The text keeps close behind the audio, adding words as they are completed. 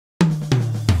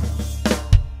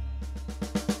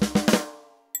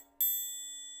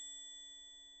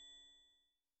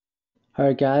All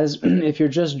right, guys, if you're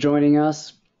just joining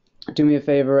us, do me a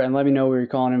favor and let me know where you're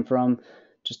calling in from.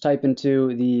 Just type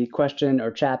into the question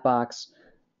or chat box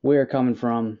where you're coming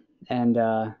from, and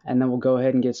then we'll go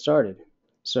ahead and get started.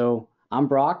 So I'm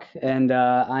Brock, and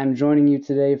I'm joining you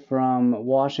today from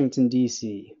Washington,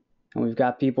 D.C. And we've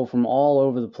got people from all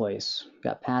over the place. We've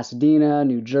got Pasadena,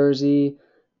 New Jersey.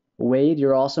 Wade,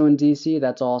 you're also in D.C.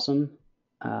 That's awesome.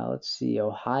 Let's see,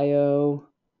 Ohio,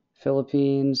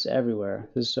 Philippines, everywhere.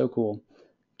 This is so cool.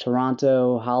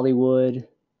 Toronto, Hollywood,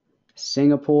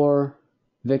 Singapore,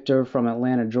 Victor from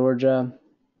Atlanta, Georgia.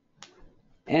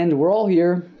 And we're all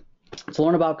here to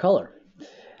learn about color.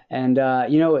 And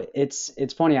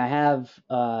it's funny. I have,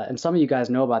 and some of you guys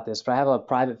know about this, but I have a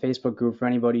private Facebook group for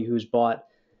anybody who's bought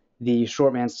the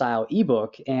Shortman Style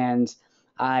ebook, and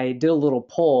I did a little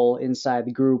poll inside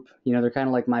the group. They're kind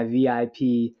of like my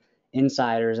VIP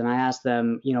insiders, and I asked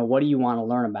them, what do you want to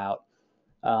learn about?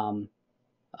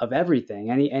 Of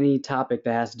everything, any topic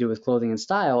that has to do with clothing and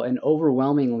style, and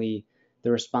overwhelmingly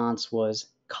the response was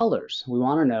colors. We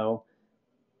want to know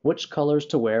which colors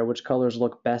to wear, which colors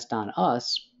look best on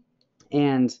us,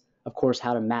 and of course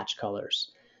how to match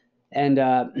colors. And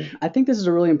I think this is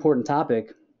a really important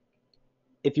topic.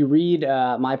 If you read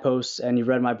my posts and you've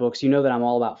read my books, you know that I'm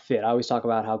all about fit. I always talk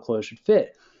about how clothes should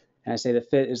fit, and I say that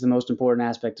fit is the most important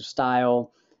aspect of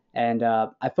style. And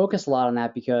I focus a lot on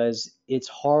that because it's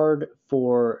hard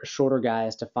for shorter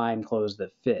guys to find clothes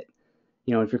that fit.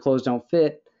 If your clothes don't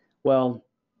fit, well,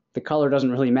 the color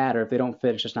doesn't really matter. If they don't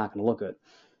fit, it's just not going to look good.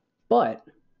 But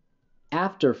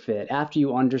after fit, after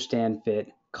you understand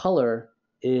fit, color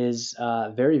is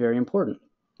very, very important.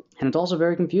 And it's also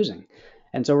very confusing.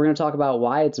 And so we're going to talk about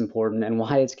why it's important and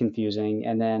why it's confusing,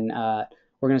 and then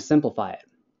we're going to simplify it.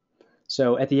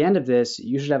 So at the end of this,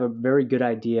 you should have a very good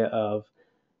idea of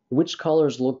which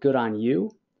colors look good on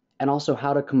you, and also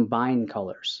how to combine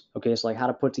colors. Okay, so like how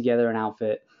to put together an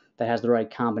outfit that has the right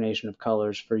combination of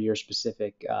colors for your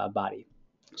specific body.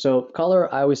 So color,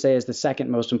 I always say, is the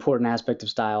second most important aspect of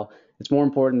style. It's more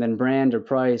important than brand or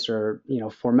price or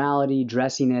formality,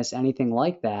 dressiness, anything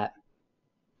like that.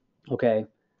 Okay,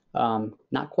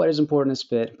 not quite as important as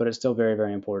fit, but it's still very,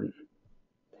 very important.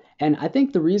 And I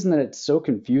think the reason that it's so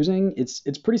confusing, it's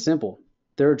pretty simple.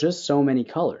 There are just so many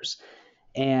colors.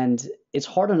 And it's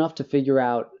hard enough to figure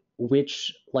out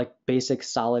which like basic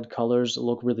solid colors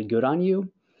look really good on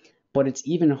you, but it's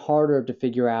even harder to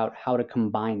figure out how to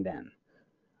combine them.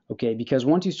 Okay, because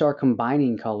once you start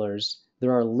combining colors,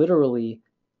 there are literally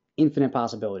infinite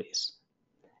possibilities.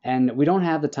 And we don't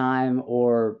have the time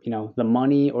or, the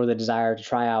money or the desire to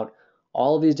try out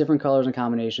all of these different colors and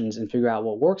combinations and figure out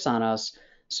what works on us.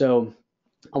 So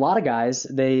a lot of guys,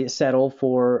 they settle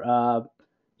for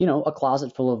a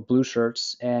closet full of blue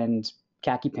shirts and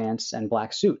khaki pants and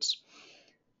black suits.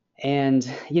 And,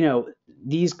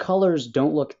 these colors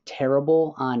don't look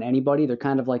terrible on anybody. They're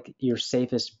kind of like your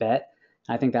safest bet.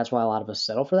 I think that's why a lot of us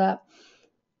settle for that.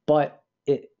 But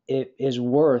it is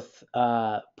worth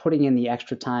putting in the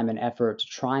extra time and effort to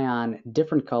try on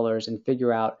different colors and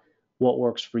figure out what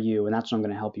works for you. And that's what I'm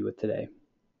going to help you with today.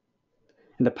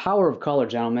 And the power of color,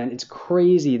 gentlemen, it's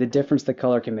crazy the difference that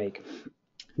color can make.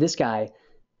 This guy,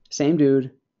 same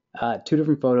dude, two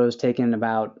different photos taken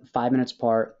about 5 minutes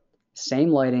apart, same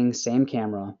lighting, same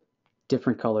camera,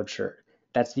 different colored shirt.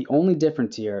 That's the only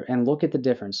difference here. And look at the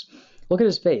difference. Look at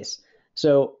his face.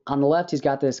 So on the left, he's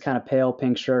got this kind of pale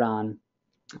pink shirt on.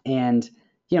 And,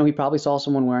 he probably saw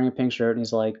someone wearing a pink shirt and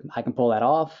he's like, I can pull that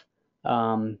off.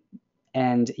 And,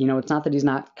 it's not that he's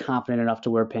not confident enough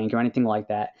to wear pink or anything like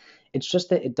that. It's just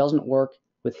that it doesn't work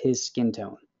with his skin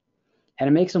tone. And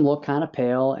it makes him look kind of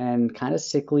pale and kind of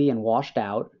sickly and washed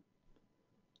out,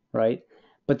 right?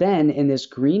 But then in this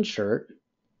green shirt,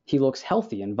 he looks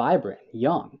healthy and vibrant,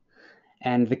 young.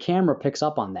 And the camera picks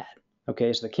up on that,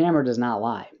 okay? So the camera does not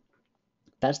lie.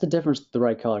 That's the difference the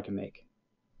right color can make.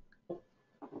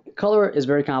 Color is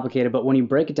very complicated, but when you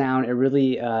break it down, it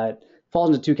really falls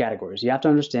into two categories. You have to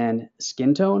understand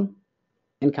skin tone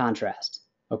and contrast,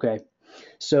 okay?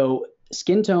 So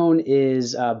skin tone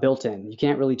is built in. You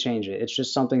can't really change it. It's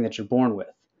just something that you're born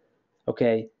with,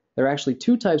 okay? There are actually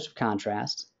two types of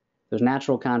contrast. There's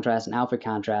natural contrast and outfit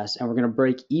contrast, and we're going to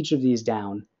break each of these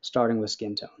down, starting with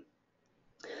skin tone.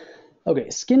 Okay,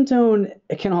 skin tone,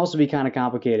 it can also be kind of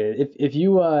complicated. If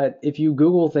you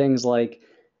Google things like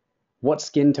what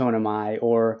skin tone am I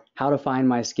or how to find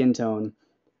my skin tone,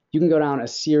 you can go down a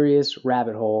serious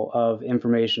rabbit hole of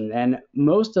information. And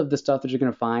most of the stuff that you're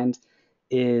going to find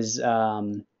is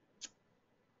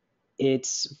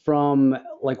it's from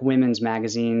like women's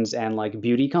magazines and like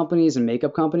beauty companies and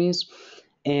makeup companies.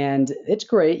 And it's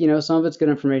great, you know, some of it's good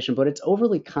information, but it's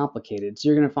overly complicated. So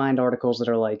you're going to find articles that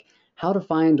are like how to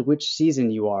find which season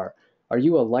you are. Are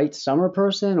you a light summer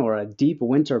person or a deep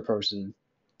winter person?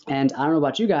 And I don't know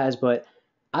about you guys, but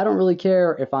I don't really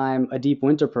care if I'm a deep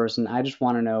winter person. I just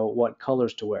want to know what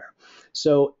colors to wear.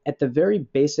 So at the very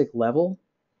basic level,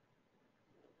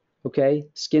 okay,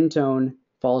 skin tone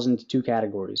falls into two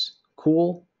categories: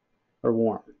 cool or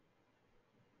warm.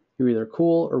 You're either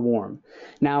cool or warm.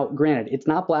 Now, granted, it's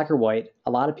not black or white.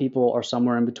 A lot of people are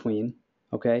somewhere in between.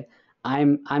 Okay,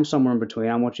 I'm somewhere in between.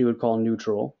 I'm what you would call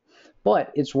neutral.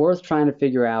 But it's worth trying to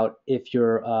figure out if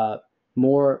you're a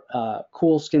more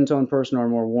cool skin tone person or a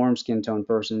more warm skin tone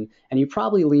person, and you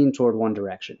probably lean toward one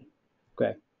direction.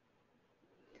 Okay.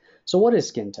 So what is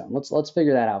skin tone? Let's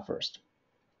figure that out first.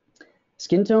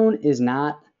 Skin tone is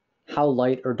not how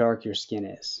light or dark your skin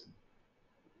is.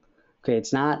 Okay,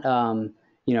 it's not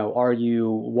you know, are you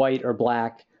white or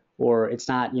black, or it's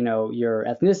not, you know, your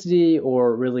ethnicity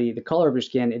or really the color of your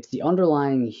skin. It's the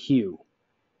underlying hue.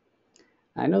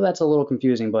 I know that's a little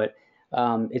confusing, but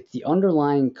it's the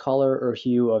underlying color or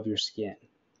hue of your skin.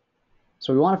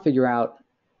 So we want to figure out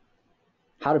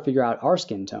how to figure out our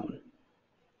skin tone.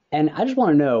 And I just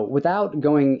want to know, without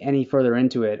going any further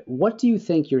into it, what do you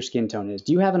think your skin tone is?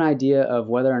 Do you have an idea of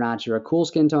whether or not you're a cool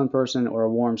skin tone person or a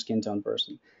warm skin tone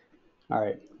person? All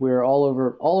right, we're all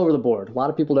over the board. A lot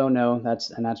of people don't know, and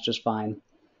that's just fine.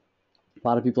 A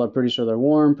lot of people are pretty sure they're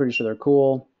warm, pretty sure they're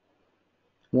cool.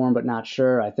 Warm but not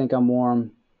sure. I think I'm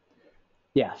warm.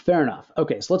 Yeah, fair enough.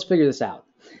 Okay, so let's figure this out.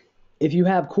 If you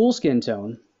have cool skin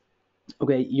tone,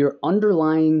 okay, your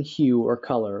underlying hue or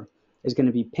color is going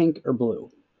to be pink or blue.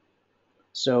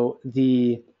 So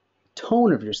the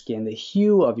tone of your skin, the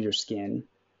hue of your skin,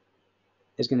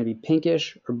 is going to be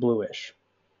pinkish or bluish.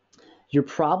 You're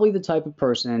probably the type of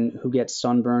person who gets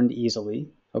sunburned easily.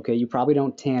 Okay, you probably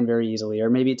don't tan very easily, or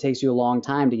maybe it takes you a long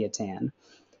time to get tan.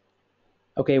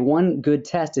 Okay, one good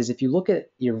test is if you look at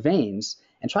your veins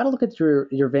and try to look at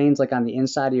your veins like on the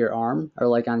inside of your arm or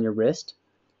like on your wrist,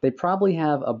 they probably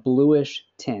have a bluish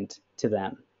tint to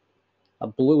them. A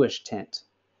bluish tint,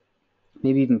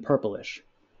 maybe even purplish.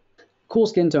 Cool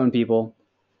skin tone people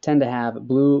tend to have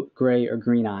blue, gray, or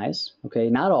green eyes. Okay,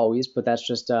 not always, but that's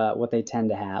just what they tend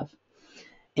to have.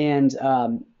 And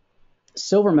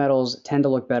silver metals tend to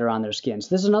look better on their skin. So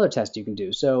this is another test you can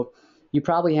do. So you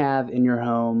probably have in your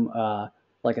home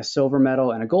like a silver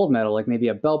medal and a gold medal, like maybe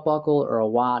a belt buckle or a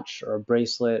watch or a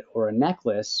bracelet or a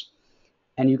necklace.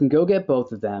 And you can go get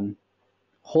both of them,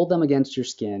 hold them against your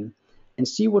skin, and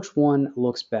see which one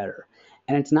looks better.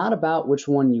 And it's not about which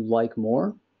one you like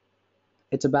more.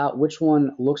 It's about which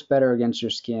one looks better against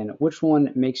your skin, which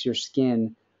one makes your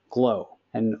skin glow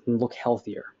and look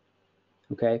healthier.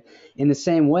 Okay? In the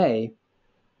same way,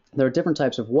 there are different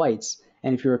types of whites,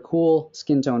 and if you're a cool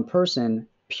skin tone person,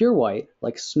 pure white,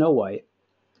 like snow white,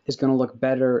 is going to look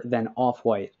better than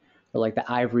off-white, or like the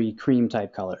ivory cream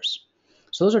type colors.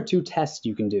 So those are two tests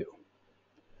you can do.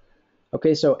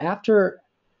 Okay, so after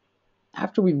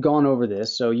we've gone over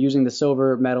this, so using the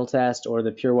silver medal test or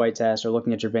the pure white test or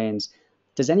looking at your veins,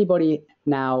 is anybody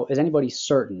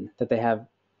certain that they have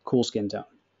cool skin tone?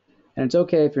 And it's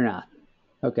okay if you're not.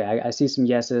 Okay, I see some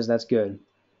yeses, that's good.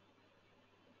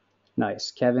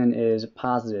 Nice. Kevin is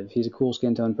positive. He's a cool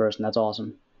skin tone person. That's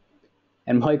awesome.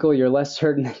 And Michael, you're less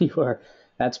certain than you are.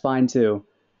 That's fine too.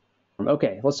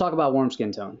 Okay, let's talk about warm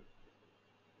skin tone.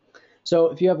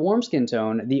 So if you have warm skin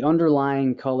tone, the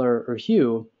underlying color or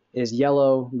hue is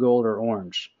yellow, gold, or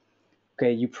orange.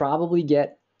 Okay, you probably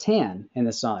get tan in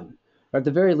the sun, or at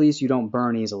the very least, you don't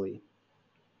burn easily.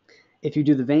 If you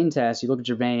do the vein test, you look at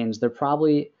your veins, they're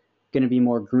probably going to be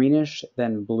more greenish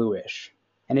than bluish.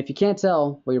 And if you can't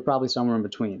tell, well, you're probably somewhere in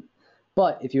between.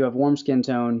 But if you have warm skin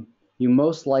tone, you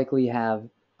most likely have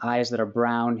eyes that are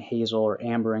brown, hazel, or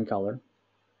amber in color.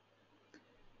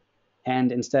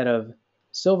 And instead of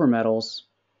silver medals,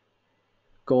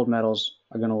 gold medals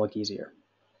are going to look easier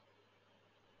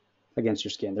against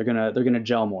your skin. They're going to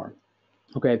gel more.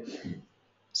 Okay.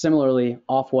 Similarly,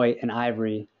 off-white and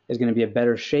ivory is going to be a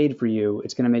better shade for you.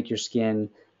 It's going to make your skin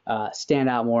stand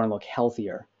out more and look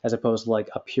healthier as opposed to like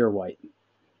a pure white.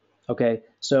 Okay,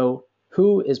 so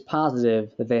who is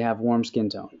positive that they have warm skin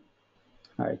tone?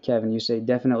 All right, Kevin, you say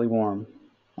definitely warm.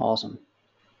 Awesome.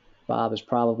 Bob is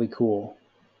probably cool.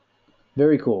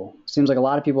 Very cool. Seems like a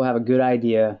lot of people have a good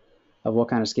idea of what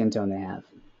kind of skin tone they have.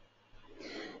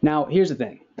 Now, here's the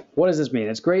thing. What does this mean?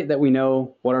 It's great that we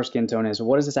know what our skin tone is. But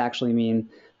what does this actually mean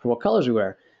for what colors we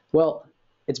wear? Well,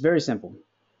 it's very simple.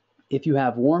 If you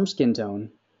have warm skin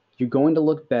tone, you're going to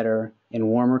look better in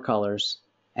warmer colors.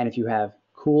 And if you have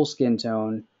cool skin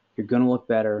tone, you're going to look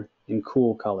better in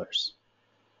cool colors.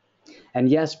 And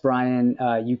yes, Brian,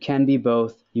 you can be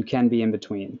both. You can be in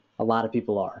between. A lot of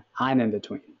people are. I'm in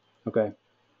between. Okay.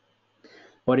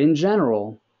 But in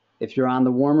general, if you're on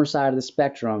the warmer side of the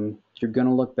spectrum, you're going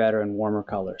to look better in warmer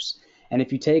colors. And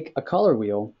if you take a color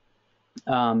wheel,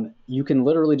 you can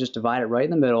literally just divide it right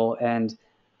in the middle, and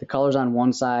the colors on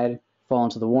one side fall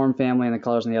into the warm family, and the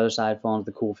colors on the other side fall into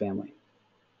the cool family.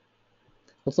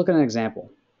 Let's look at an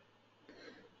example.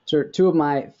 So two of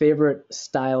my favorite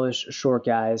stylish short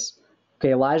guys.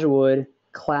 Okay, Elijah Wood,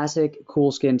 classic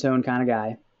cool skin tone kind of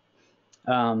guy.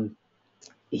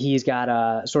 He's got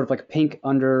a sort of like a pink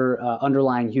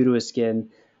underlying hue to his skin,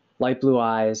 light blue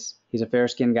eyes. He's a fair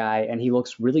skinned guy, and he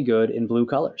looks really good in blue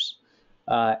colors.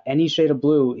 Any shade of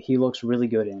blue, he looks really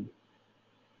good in.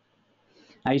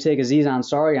 Now you take Aziz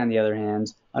Ansari, on the other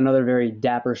hand, another very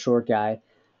dapper short guy.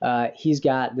 He's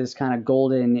got this kind of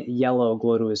golden yellow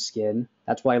glow to his skin.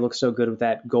 That's why he looks so good with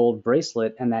that gold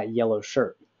bracelet and that yellow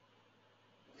shirt.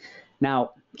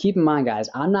 Now, keep in mind, guys,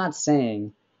 I'm not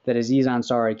saying that Aziz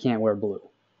Ansari can't wear blue.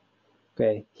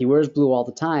 Okay, he wears blue all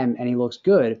the time, and he looks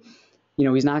good. You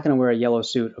know, he's not going to wear a yellow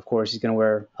suit. Of course, he's going to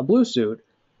wear a blue suit,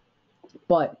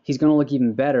 but he's going to look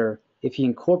even better if he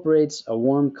incorporates a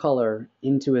warm color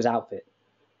into his outfit.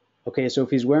 Okay, so if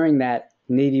he's wearing that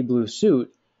navy blue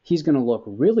suit, he's going to look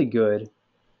really good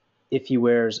if he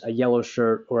wears a yellow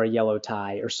shirt or a yellow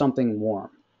tie or something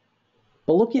warm.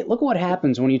 But look at what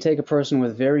happens when you take a person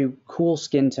with very cool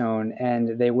skin tone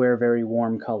and they wear very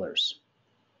warm colors.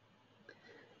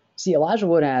 See, Elijah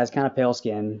Wood has kind of pale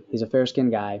skin. He's a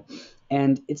fair-skinned guy.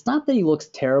 And it's not that he looks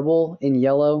terrible in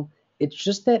yellow. It's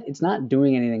just that it's not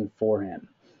doing anything for him.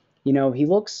 You know, he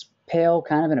looks pale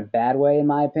kind of in a bad way, in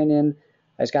my opinion.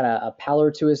 He's got a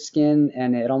pallor to his skin,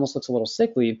 and it almost looks a little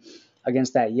sickly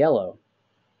against that yellow.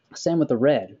 Same with the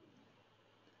red.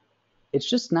 It's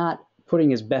just not putting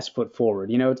his best foot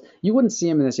forward. You know, you wouldn't see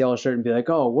him in this yellow shirt and be like,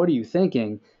 oh, what are you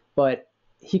thinking? But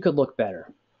he could look better.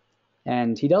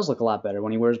 And he does look a lot better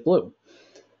when he wears blue.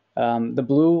 The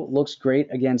blue looks great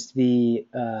against the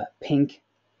pink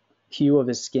hue of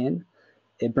his skin.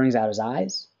 It brings out his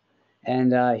eyes.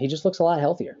 And he just looks a lot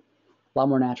healthier, a lot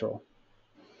more natural.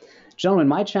 Gentlemen,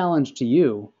 my challenge to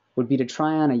you would be to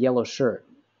try on a yellow shirt,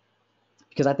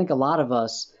 because I think a lot of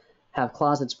us have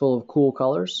closets full of cool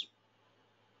colors.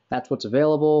 That's what's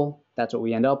available. That's what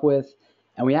we end up with.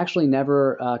 And we actually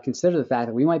never consider the fact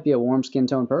that we might be a warm skin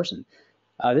tone person.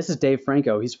 This is Dave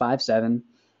Franco. He's 5'7",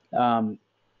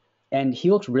 and he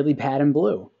looks really bad in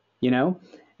blue. You know,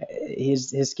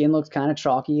 his skin looks kind of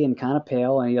chalky and kind of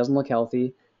pale, and he doesn't look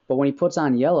healthy. But when he puts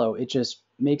on yellow, it just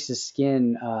makes his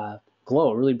skin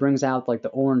glow. It really brings out like the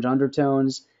orange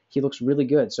undertones. He looks really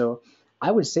good. So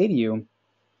I would say to you,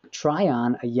 try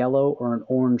on a yellow or an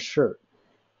orange shirt,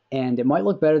 and it might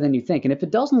look better than you think. And if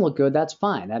it doesn't look good, that's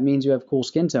fine. That means you have cool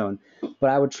skin tone. But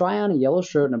I would try on a yellow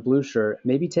shirt and a blue shirt,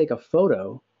 maybe take a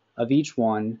photo of each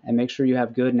one and make sure you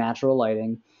have good natural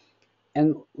lighting,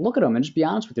 and look at them and just be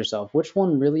honest with yourself. Which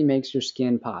one really makes your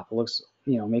skin pop? It looks,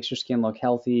 you know, makes your skin look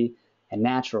healthy and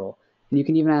natural. And you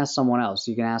can even ask someone else.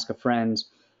 You can ask a friend,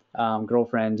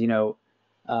 girlfriend, you know,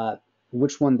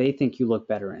 which one they think you look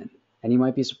better in, and you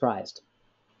might be surprised.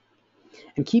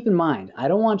 And keep in mind, I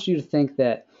don't want you to think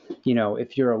that, you know,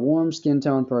 if you're a warm skin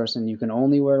tone person, you can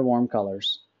only wear warm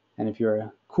colors. And if you're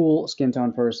a cool skin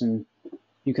tone person,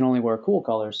 you can only wear cool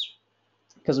colors.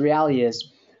 Because the reality is,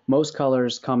 most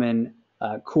colors come in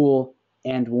cool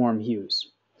and warm hues.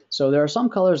 So there are some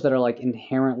colors that are like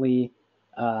inherently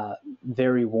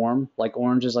very warm, like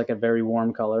orange is like a very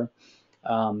warm color.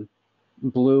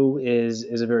 Blue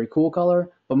is a very cool color,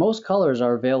 but most colors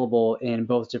are available in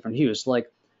both different hues. So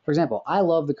like, for example, I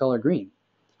love the color green.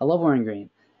 I love wearing green.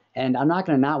 And I'm not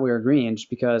going to not wear green just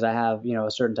because I have, you know,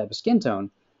 a certain type of skin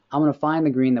tone. I'm going to find the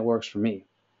green that works for me.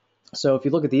 So if you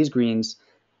look at these greens,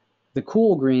 the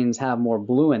cool greens have more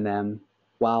blue in them,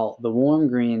 while the warm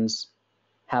greens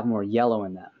have more yellow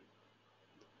in them.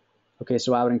 Okay,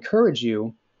 so I would encourage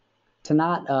you to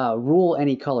not rule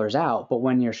any colors out, but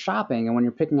when you're shopping and when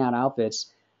you're picking out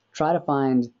outfits, try to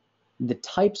find the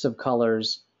types of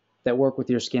colors that work with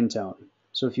your skin tone.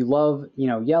 So if you love, you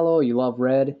know, yellow, you love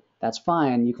red, that's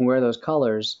fine. You can wear those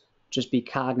colors. Just be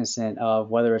cognizant of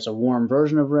whether it's a warm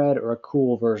version of red or a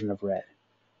cool version of red.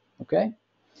 Okay?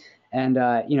 And,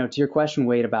 you know, to your question,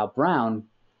 Wade, about brown,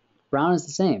 brown is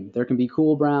the same. There can be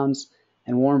cool browns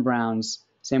and warm browns.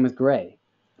 Same with gray.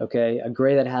 Okay? A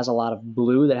gray that has a lot of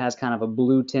blue, that has kind of a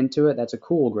blue tint to it, that's a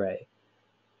cool gray.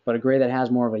 But a gray that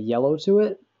has more of a yellow to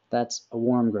it, that's a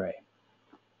warm gray.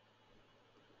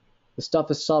 The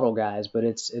stuff is subtle, guys, but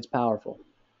it's powerful.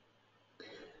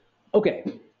 Okay,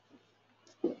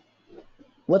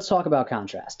 let's talk about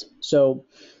contrast. So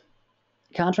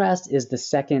Contrast is the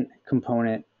second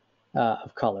component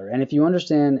of color. And if you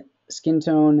understand skin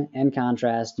tone and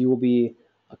contrast, you will be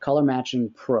a color matching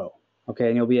pro. Okay,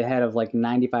 and you'll be ahead of like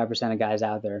 95% of guys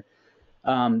out there.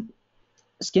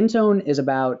 Skin tone is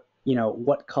about,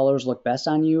 what colors look best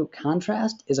on you.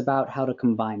 Contrast is about how to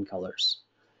combine colors.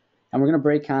 And we're going to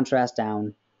break contrast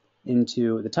down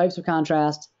into the types of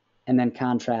contrast and then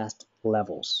contrast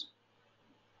levels.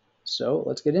 So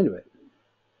let's get into it.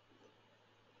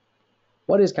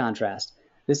 What is contrast?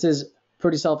 This is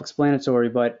pretty self-explanatory,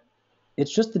 but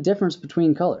it's just the difference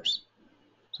between colors.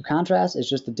 So contrast is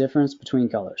just the difference between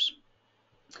colors.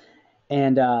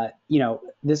 And,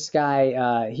 this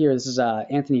guy here, this is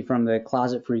Anthony from the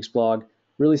Closet Freaks blog,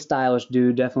 really stylish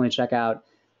dude. Definitely check out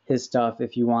his stuff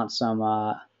if you want some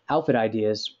outfit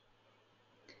ideas.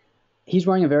 He's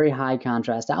wearing a very high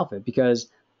contrast outfit because,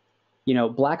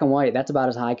 black and white, that's about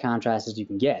as high contrast as you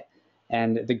can get.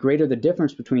 And the greater the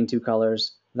difference between two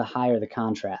colors, the higher the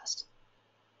contrast.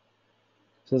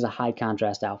 So this is a high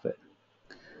contrast outfit.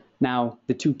 Now,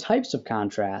 the two types of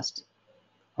contrast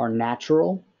are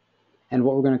natural and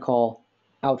what we're going to call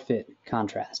outfit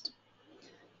contrast.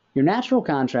 Your natural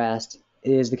contrast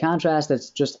is the contrast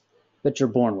that you're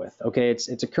born with. Okay,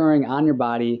 it's occurring on your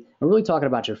body. We're really talking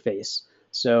about your face.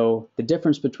 So the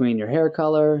difference between your hair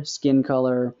color, skin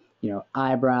color,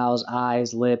 eyebrows,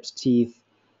 eyes, lips, teeth,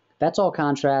 that's all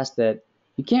contrast that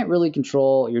you can't really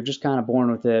control. You're just kind of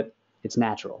born with it. It's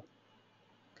natural.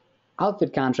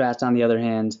 Outfit contrast, on the other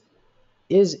hand,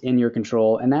 is in your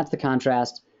control, and that's the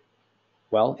contrast,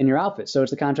 in your outfit. So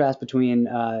it's the contrast between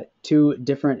two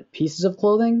different pieces of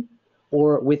clothing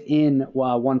or within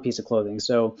one piece of clothing.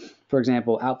 So, for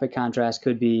example, outfit contrast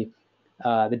could be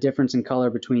the difference in color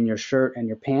between your shirt and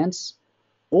your pants,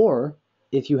 or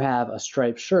if you have a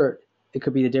striped shirt, it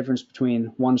could be the difference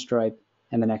between one stripe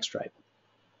and the next stripe.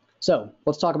 So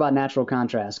let's talk about natural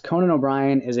contrast. Conan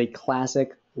O'Brien is a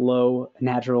classic low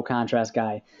natural contrast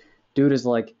guy. Dude is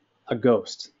like a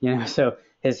ghost, so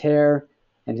his hair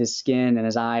and his skin and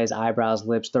his eyes, eyebrows,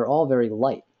 lips, they're all very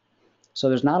light. So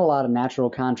there's not a lot of natural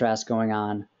contrast going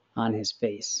on his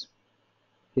face.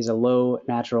 He's a low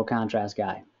natural contrast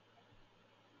guy.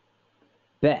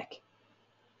 Beck,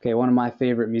 okay, one of my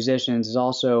favorite musicians, is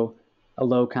also a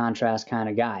low contrast kind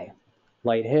of guy.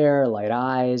 Light hair, light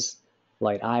eyes,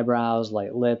 light eyebrows,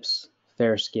 light lips,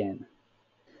 fair skin.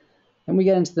 Then we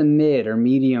get into the mid or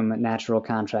medium natural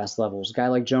contrast levels. A guy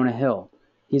like Jonah Hill,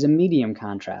 he's a medium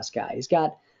contrast guy. He's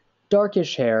got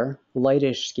darkish hair,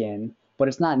 lightish skin, but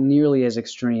it's not nearly as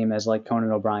extreme as like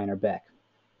Conan O'Brien or Beck.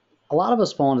 A lot of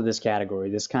us fall into this category,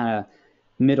 this kind of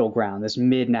middle ground, this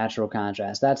mid natural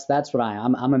contrast. That's what I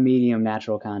am. I'm a medium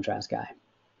natural contrast guy.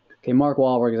 Okay, Mark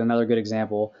Wahlberg is another good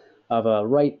example of a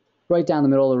right down the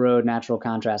middle of the road natural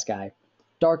contrast guy.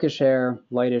 Darkish hair,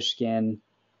 lightish skin,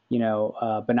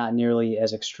 but not nearly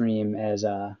as extreme as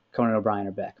Conan O'Brien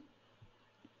or Beck.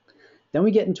 Then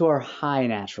we get into our high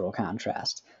natural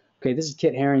contrast. Okay, this is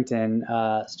Kit Harington,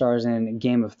 stars in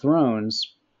Game of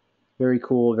Thrones. Very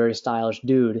cool, very stylish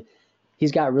dude.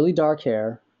 He's got really dark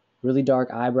hair, really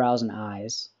dark eyebrows and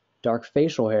eyes, dark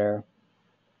facial hair,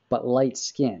 but light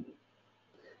skin.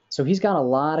 So he's got a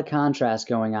lot of contrast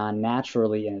going on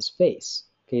naturally in his face.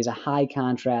 Okay, he's a high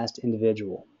contrast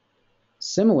individual.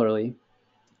 Similarly,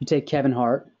 you take Kevin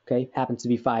Hart, okay, happens to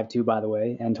be 5'2", by the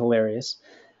way, and hilarious.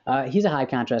 He's a high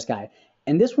contrast guy.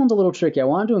 And this one's a little tricky. I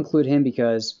wanted to include him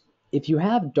because if you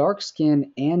have dark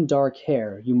skin and dark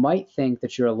hair, you might think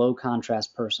that you're a low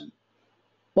contrast person.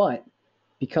 But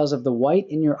because of the white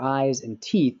in your eyes and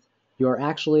teeth, you're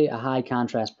actually a high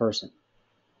contrast person.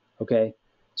 Okay?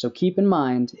 So keep in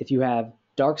mind, if you have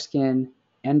dark skin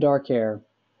and dark hair,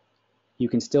 you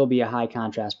can still be a high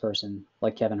contrast person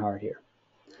like Kevin Hart here.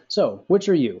 So, which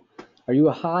are you? Are you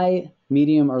a high,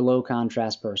 medium, or low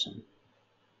contrast person?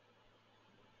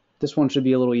 This one should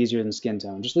be a little easier than skin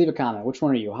tone. Just leave a comment. Which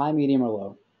one are you, high, medium, or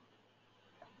low?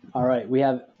 All right,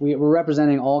 we're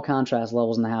representing all contrast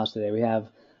levels in the house today. We have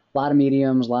a lot of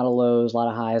mediums, a lot of lows, a lot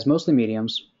of highs, mostly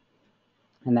mediums,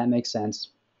 and that makes sense.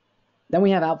 Then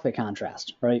we have outfit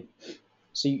contrast, right?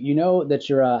 So you know that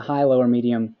you're a high, low, or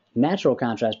medium natural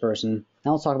contrast person.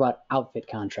 Now let's talk about outfit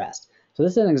contrast. So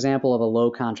this is an example of a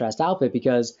low contrast outfit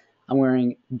because I'm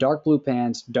wearing dark blue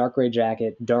pants, dark gray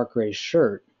jacket, dark gray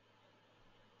shirt,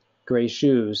 gray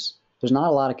shoes. There's not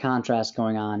a lot of contrast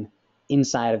going on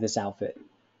inside of this outfit.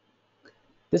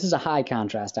 This is a high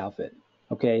contrast outfit,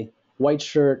 okay? White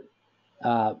shirt,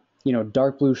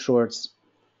 dark blue shorts.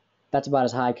 That's about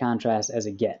as high contrast as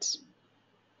it gets.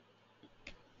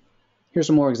 Here's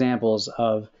some more examples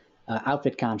of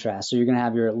outfit contrast. So you're going to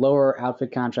have your lower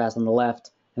outfit contrast on the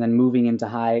left and then moving into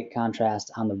high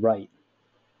contrast on the right.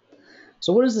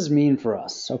 So what does this mean for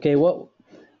us? Okay,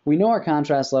 we know our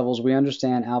contrast levels, we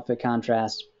understand outfit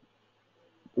contrast.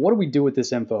 What do we do with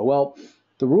this info? Well,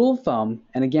 the rule of thumb,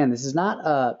 and again, this is not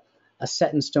a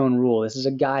set in stone rule, this is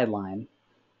a guideline,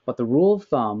 but the rule of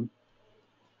thumb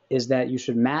is that you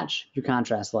should match your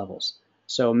contrast levels.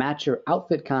 So match your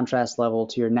outfit contrast level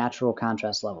to your natural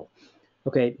contrast level.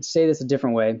 Okay, say this a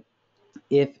different way.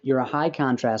 If you're a high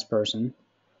contrast person,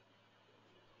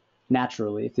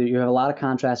 naturally, if you have a lot of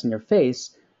contrast in your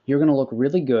face, you're going to look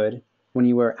really good when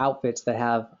you wear outfits that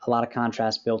have a lot of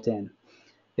contrast built in.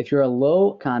 If you're a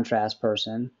low contrast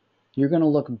person, you're going to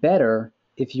look better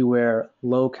if you wear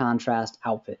low contrast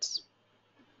outfits.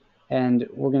 And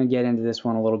we're going to get into this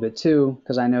one a little bit too,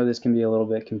 because I know this can be a little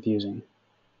bit confusing.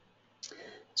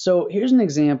 So here's an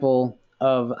example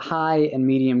of high and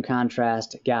medium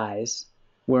contrast guys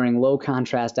wearing low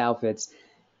contrast outfits.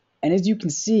 And as you can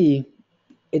see,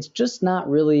 it's just not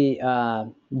really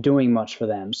doing much for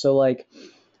them. So like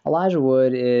Elijah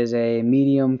Wood is a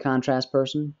medium contrast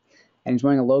person, and he's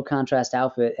wearing a low contrast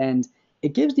outfit, and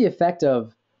it gives the effect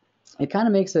of, it kind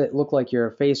of makes it look like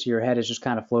your face or your head is just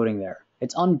kind of floating there.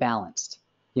 It's unbalanced,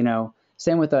 you know.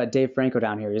 Same with Dave Franco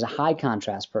down here. He's a high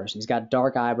contrast person. He's got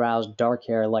dark eyebrows, dark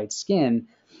hair, light skin,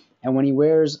 and when he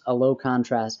wears a low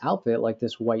contrast outfit like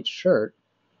this white shirt,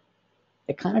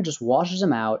 it kind of just washes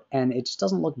him out, and it just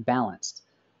doesn't look balanced.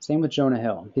 Same with Jonah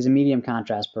Hill. He's a medium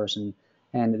contrast person,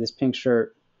 and this pink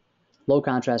shirt, low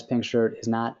contrast pink shirt, is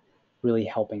not really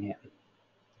helping him.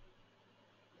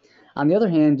 On the other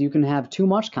hand, you can have too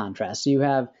much contrast. So you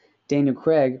have Daniel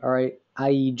Craig, all right,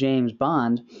 i.e. James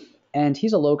Bond, and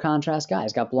he's a low contrast guy.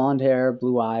 He's got blonde hair,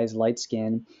 blue eyes, light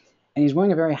skin, and he's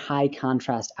wearing a very high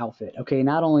contrast outfit. Okay,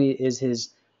 not only is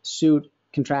his suit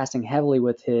contrasting heavily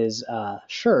with his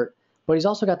shirt, but he's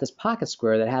also got this pocket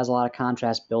square that has a lot of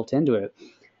contrast built into it.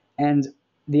 And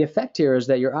the effect here is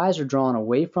that your eyes are drawn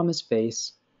away from his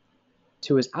face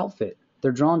to his outfit.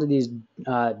 They're drawn to these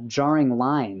jarring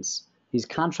lines, these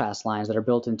contrast lines that are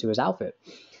built into his outfit.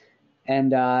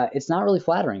 And it's not really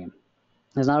flattering him.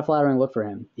 It's not a flattering look for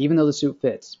him, even though the suit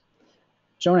fits.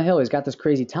 Jonah Hill, he's got this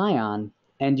crazy tie on,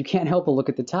 and you can't help but look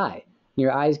at the tie.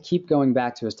 Your eyes keep going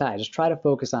back to his tie. Just try to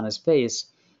focus on his face.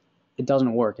 It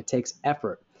doesn't work. It takes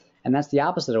effort. And that's the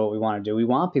opposite of what we want to do. We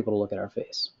want people to look at our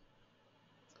face.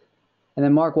 And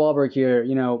then Mark Wahlberg here,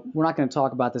 you know, we're not going to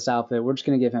talk about this outfit. We're just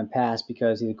going to give him a pass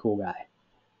because he's a cool guy.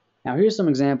 Now, here's some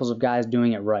examples of guys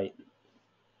doing it right.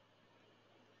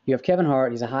 You have Kevin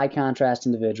Hart. He's a high contrast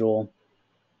individual.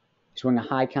 He's wearing a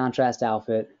high contrast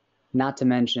outfit, not to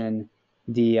mention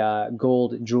the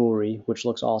gold jewelry, which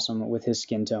looks awesome with his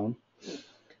skin tone.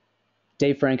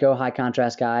 Dave Franco, high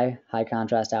contrast guy, high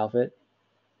contrast outfit.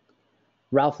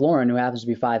 Ralph Lauren, who happens to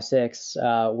be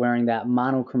 5'6", wearing that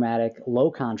monochromatic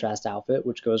low contrast outfit,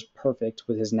 which goes perfect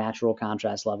with his natural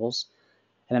contrast levels.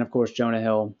 And then, of course, Jonah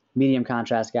Hill, medium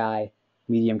contrast guy,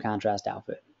 medium contrast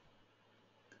outfit.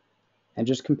 And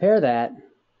just compare that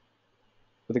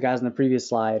with the guys in the previous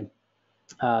slide.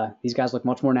 These guys look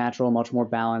much more natural, much more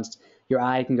balanced. Your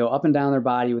eye can go up and down their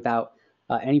body without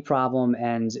any problem,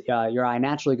 and your eye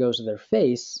naturally goes to their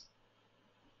face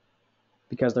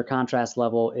because their contrast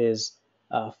level is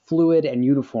fluid and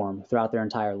uniform throughout their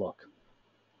entire look.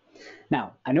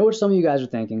 Now, I know what some of you guys are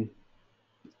thinking.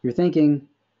 You're thinking,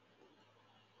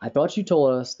 I thought you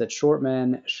told us that short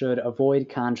men should avoid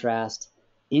contrast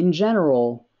in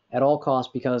general at all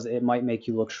costs because it might make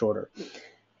you look shorter.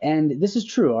 And this is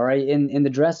true, all right? In the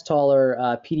Dress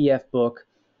Taller PDF book,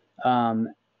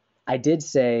 I did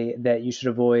say that you should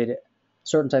avoid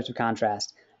certain types of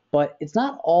contrast. But it's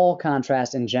not all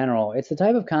contrast in general. It's the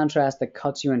type of contrast that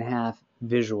cuts you in half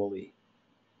visually.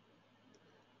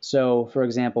 So, for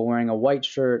example, wearing a white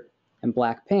shirt and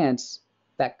black pants,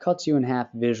 that cuts you in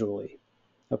half visually.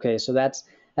 Okay, so that's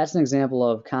an example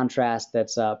of contrast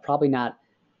that's probably not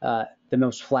the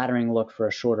most flattering look for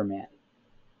a shorter man.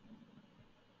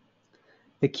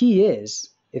 The key is,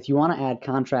 if you want to add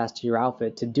contrast to your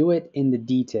outfit, to do it in the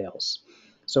details.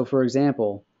 So, for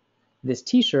example, this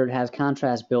t-shirt has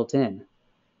contrast built in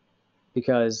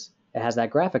because it has that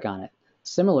graphic on it.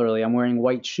 Similarly, I'm wearing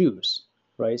white shoes,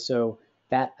 right? So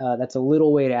that's a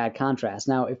little way to add contrast.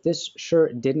 Now, if this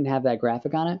shirt didn't have that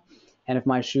graphic on it, and if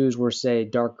my shoes were, say,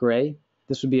 dark gray,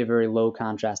 this would be a very low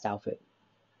contrast outfit.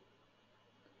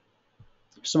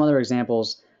 Some other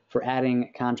examples for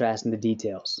adding contrast in the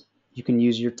details. You can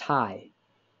use your tie,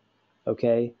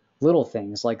 okay? Little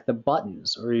things like the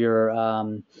buttons or your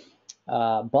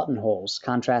buttonholes,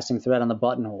 contrasting thread on the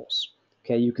buttonholes.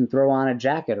 Okay, you can throw on a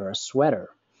jacket or a sweater,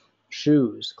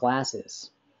 shoes,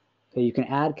 glasses. Okay, you can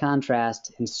add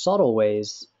contrast in subtle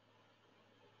ways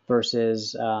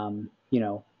versus,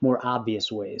 more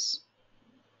obvious ways.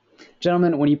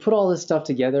 Gentlemen, when you put all this stuff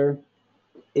together,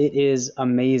 it is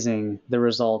amazing the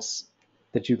results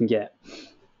that you can get.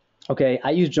 Okay,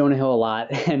 I use Jonah Hill a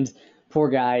lot, and poor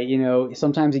guy, you know,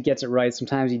 sometimes he gets it right,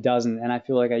 sometimes he doesn't, and I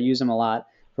feel like I use him a lot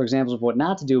for examples of what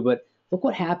not to do, but look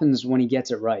what happens when he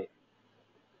gets it right.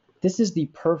 This is the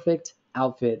perfect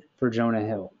outfit for Jonah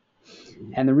Hill.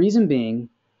 And the reason being,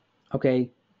 okay,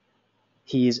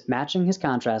 he's matching his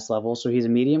contrast level, so he's a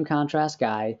medium contrast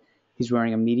guy. He's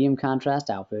wearing a medium contrast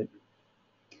outfit.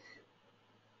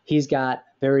 He's got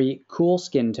very cool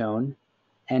skin tone,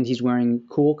 and he's wearing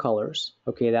cool colors.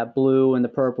 Okay, that blue and the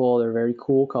purple, they're very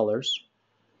cool colors.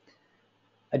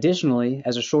 Additionally,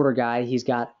 as a shorter guy, he's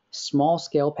got small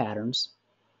scale patterns,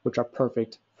 which are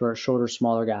perfect for shorter,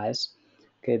 smaller guys.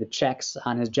 Okay, the checks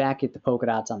on his jacket, the polka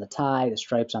dots on the tie, the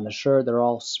stripes on the shirt, they're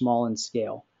all small in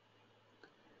scale.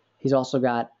 He's also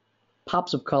got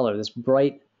pops of color, this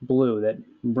bright blue that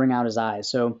bring out his eyes.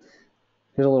 So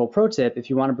here's a little pro tip. If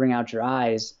you want to bring out your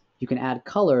eyes, you can add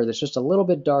color that's just a little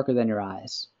bit darker than your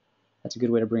eyes. That's a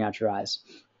good way to bring out your eyes.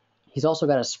 He's also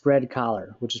got a spread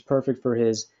collar, which is perfect for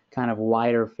his kind of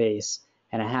wider face,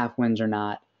 and a half Windsor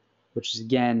knot, which is,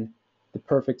 again, the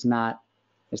perfect knot.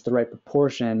 It's the right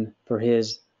proportion for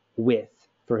his width,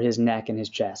 for his neck and his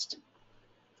chest.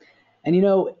 And you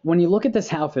know, when you look at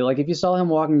this outfit, like if you saw him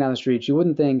walking down the street, you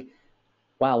wouldn't think,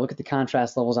 wow, look at the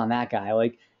contrast levels on that guy.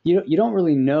 Like you don't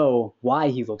really know why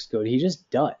he looks good. He just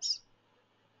does.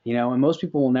 You know, and most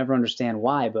people will never understand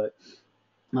why, but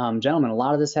gentlemen, a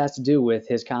lot of this has to do with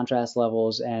his contrast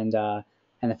levels and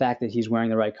the fact that he's wearing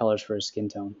the right colors for his skin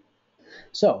tone.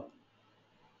 So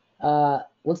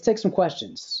let's take some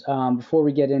questions before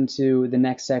we get into the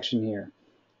next section here.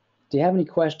 Do you have any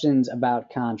questions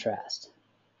about contrast?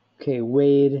 Okay,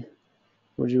 Wade,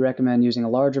 would you recommend using a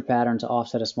larger pattern to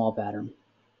offset a small pattern?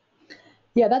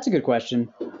 Yeah, that's a good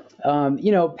question.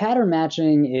 You know, pattern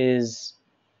matching is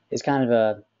kind of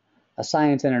a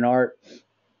science and an art.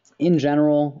 In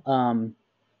general,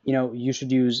 you know, you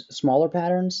should use smaller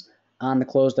patterns on the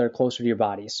clothes that are closer to your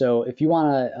body. So if you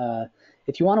want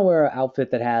to wear an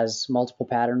outfit that has multiple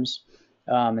patterns,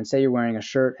 and say you're wearing a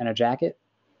shirt and a jacket,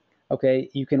 okay,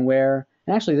 you can wear,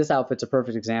 and actually this outfit's a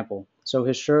perfect example. So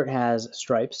his shirt has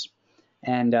stripes,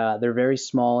 and they're very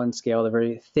small in scale. They're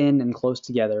very thin and close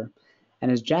together. And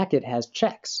his jacket has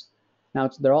checks. Now,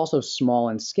 they're also small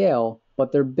in scale,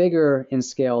 but they're bigger in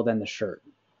scale than the shirt.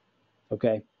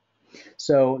 Okay,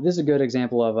 so this is a good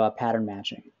example of pattern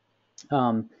matching.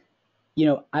 You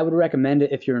know, I would recommend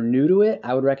it if you're new to it.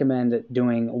 I would recommend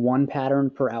doing one pattern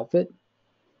per outfit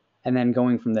and then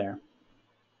going from there.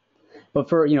 But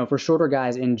for shorter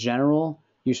guys in general,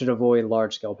 you should avoid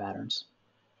large scale patterns.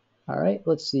 All right,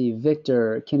 let's see.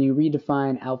 Victor, can you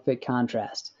redefine outfit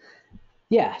contrast?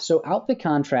 Yeah, so outfit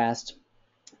contrast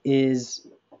is,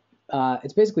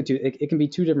 it's basically it can be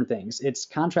two different things. It's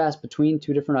contrast between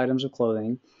two different items of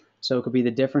clothing. So it could be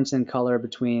the difference in color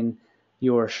between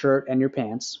your shirt and your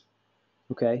pants,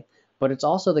 okay? But it's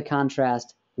also the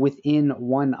contrast within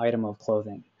one item of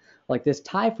clothing. Like this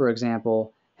tie, for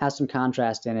example, has some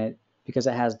contrast in it because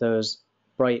it has those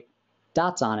bright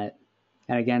dots on it,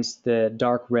 and against the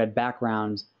dark red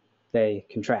background, they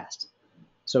contrast.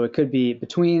 So it could be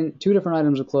between two different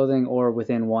items of clothing or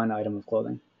within one item of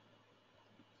clothing.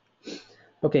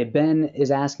 Okay, Ben is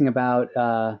asking about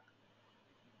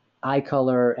eye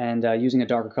color and using a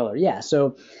darker color. Yeah,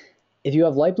 so if you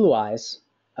have light blue eyes,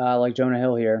 like Jonah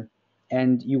Hill here,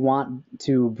 and you want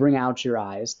to bring out your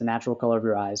eyes, the natural color of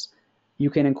your eyes, you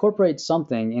can incorporate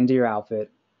something into your outfit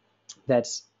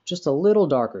that's just a little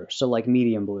darker, so like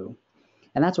medium blue.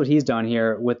 And that's what he's done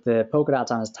here with the polka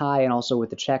dots on his tie and also with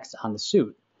the checks on the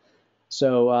suit.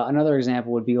 So another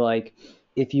example would be like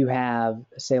if you have,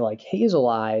 say, like hazel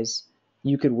eyes,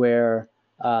 you could wear,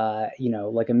 you know,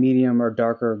 like a medium or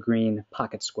darker green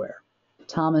pocket square.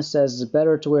 Thomas says, is it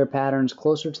better to wear patterns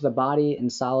closer to the body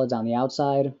and solids on the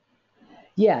outside?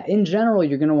 Yeah, in general,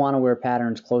 you're going to want to wear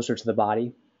patterns closer to the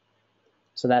body.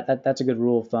 So that's a good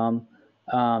rule of thumb.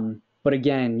 But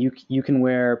again, you can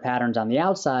wear patterns on the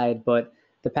outside, but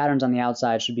the patterns on the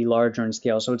outside should be larger in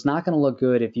scale. So it's not going to look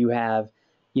good if you have,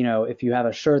 you know, if you have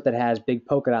a shirt that has big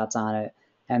polka dots on it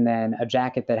and then a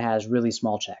jacket that has really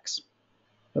small checks.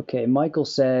 Okay, Michael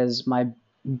says, my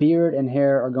beard and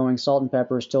hair are going salt and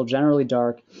pepper, still generally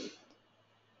dark,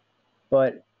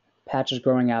 but patches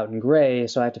growing out in gray,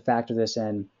 so I have to factor this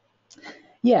in.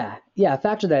 Yeah,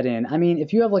 factor that in. I mean,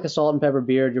 if you have like a salt and pepper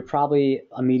beard, you're probably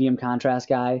a medium contrast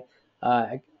guy.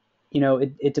 You know,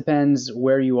 it depends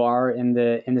where you are in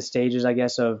the stages, I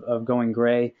guess, of going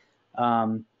gray.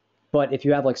 But if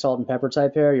you have like salt and pepper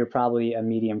type hair, you're probably a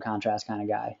medium contrast kind of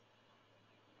guy.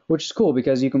 which is cool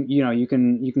because you can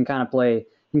kind of play,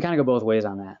 you can kind of go both ways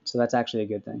on that. So that's actually a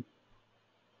good thing.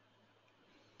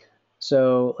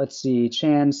 So let's see.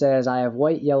 Chan says, I have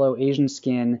white, yellow, Asian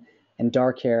skin, and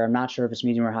dark hair. I'm not sure if it's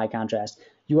medium or high contrast.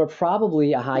 You are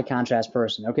probably a high contrast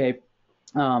person. Okay.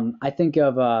 I think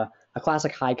of a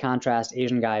classic high contrast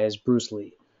Asian guy is Bruce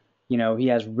Lee. You know, he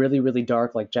has really, really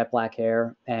dark, like jet black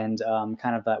hair and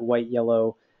kind of that white,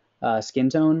 yellow skin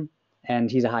tone,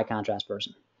 and he's a high contrast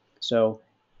person. So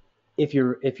if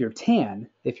you're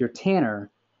tanner,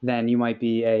 then you might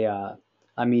be a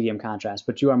medium contrast,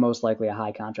 but you are most likely a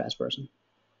high contrast person.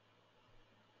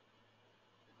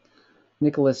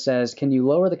 Nicholas says, can you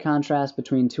lower the contrast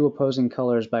between two opposing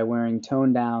colors by wearing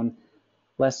toned down,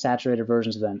 less saturated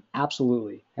versions of them?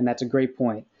 Absolutely, and that's a great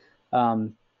point.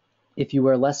 If you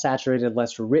wear less saturated,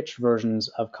 less rich versions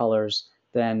of colors,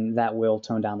 then that will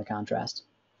tone down the contrast.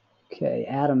 Okay,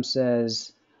 Adam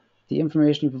says, the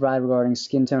information you provide regarding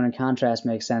skin tone and contrast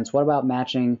makes sense. What about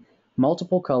matching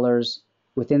multiple colors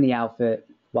within the outfit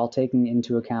while taking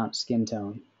into account skin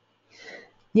tone?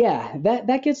 Yeah,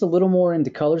 that gets a little more into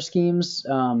color schemes.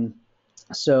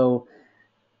 So,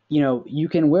 you know, you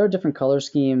can wear different color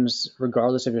schemes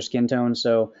regardless of your skin tone.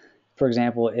 So, for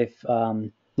example, if,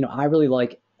 you know, I really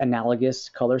like analogous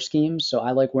color schemes. So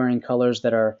I like wearing colors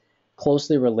that are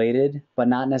closely related, but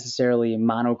not necessarily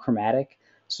monochromatic.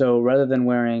 So rather than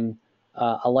wearing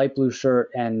a light blue shirt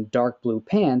and dark blue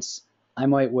pants, I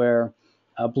might wear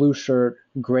a blue shirt,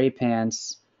 gray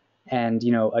pants, and,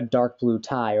 you know, a dark blue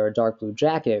tie or a dark blue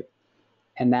jacket.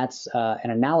 And that's an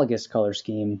analogous color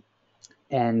scheme,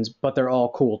 but they're all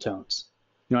cool tones.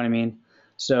 You know what I mean?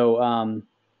 So,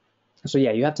 so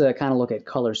yeah, you have to kind of look at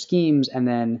color schemes, and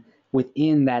then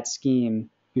within that scheme,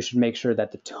 you should make sure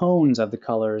that the tones of the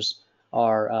colors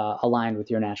are aligned with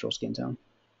your natural skin tone.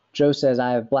 Joe says,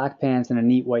 I have black pants and a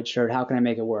neat white shirt. How can I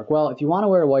make it work? Well, if you want to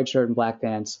wear a white shirt and black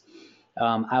pants,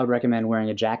 I would recommend wearing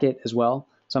a jacket as well.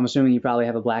 So I'm assuming you probably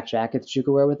have a black jacket that you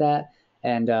could wear with that.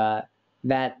 And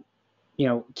that, you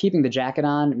know, keeping the jacket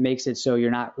on makes it so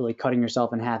you're not really cutting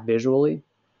yourself in half visually,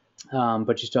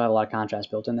 but you still have a lot of contrast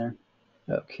built in there.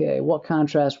 Okay, what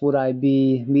contrast would I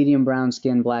be? Medium brown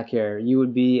skin, black hair. You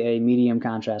would be a medium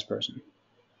contrast person.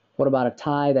 What about a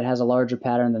tie that has a larger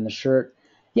pattern than the shirt?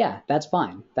 Yeah, that's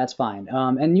fine. That's fine.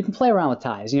 And you can play around with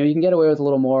ties. You know, you can get away with a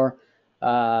little more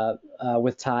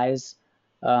with ties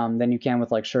than you can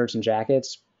with like shirts and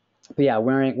jackets. But yeah,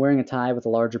 wearing a tie with a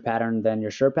larger pattern than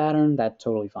your shirt pattern, that's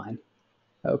totally fine.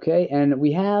 Okay, and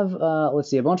we have, let's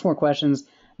see, a bunch more questions.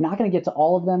 Not going to get to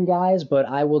all of them, guys, but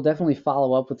I will definitely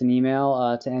follow up with an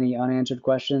email to any unanswered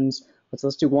questions.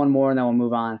 Let's do one more and then we'll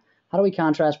move on. How do we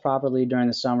contrast properly during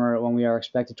the summer when we are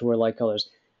expected to wear light colors?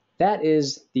 That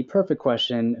is the perfect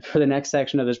question for the next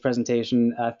section of this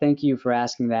presentation. Thank you for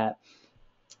asking that.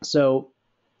 So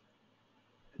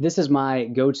this is my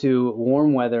go-to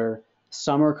warm weather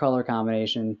summer color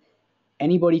combination.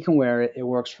 Anybody can wear it. It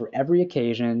works for every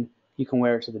occasion. You can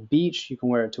wear it to the beach. You can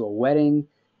wear it to a wedding.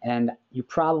 And you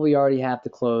probably already have the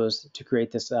clothes to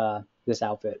create this this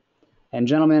outfit. And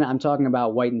gentlemen, I'm talking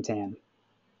about white and tan.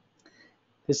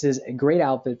 This is a great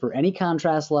outfit for any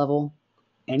contrast level,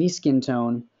 any skin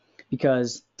tone,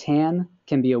 because tan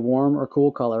can be a warm or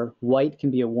cool color. White can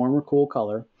be a warm or cool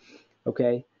color.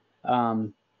 Okay.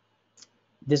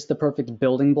 This is the perfect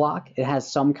building block. It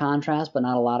has some contrast, but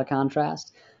not a lot of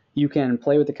contrast. You can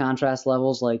play with the contrast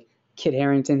levels like Kit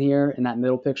Harington here in that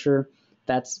middle picture.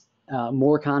 That's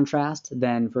more contrast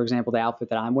than, for example, the outfit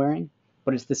that I'm wearing,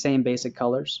 but it's the same basic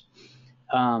colors.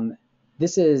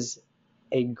 This is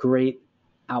a great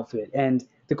outfit. And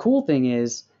the cool thing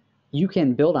is you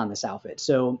can build on this outfit.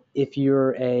 So if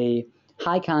you're a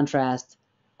high contrast,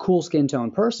 cool skin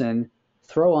tone person,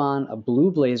 throw on a blue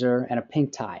blazer and a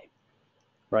pink tie,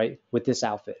 right, with this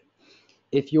outfit.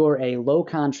 If you're a low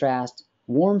contrast,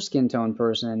 warm skin tone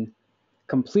person,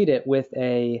 complete it with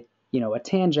a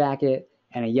tan jacket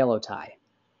and a yellow tie.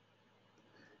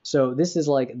 So this is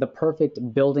like the perfect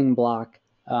building block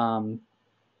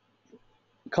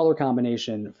color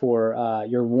combination for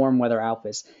your warm weather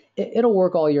outfits. It'll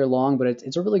work all year long, but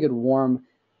it's a really good warm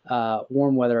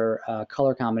weather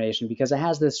color combination because it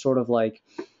has this sort of like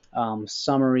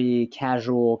summery,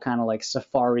 casual, kind of like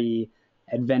safari,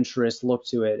 adventurous look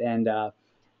to it. And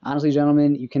honestly,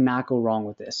 gentlemen, you cannot go wrong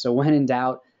with this. So when in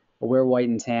doubt, wear white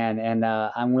and tan, and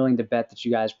I'm willing to bet that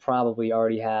you guys probably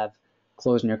already have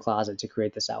clothes in your closet to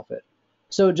create this outfit.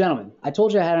 So gentlemen, I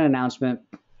told you I had an announcement.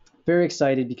 Very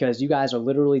excited because you guys are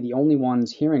literally the only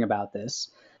ones hearing about this.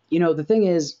 You know, the thing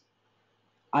is,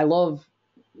 I love,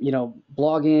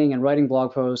 blogging and writing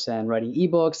blog posts and writing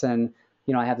ebooks, and,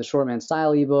 I have the Short Man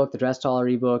Style ebook, the Dress Taller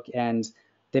ebook, and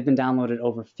They've been downloaded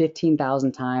over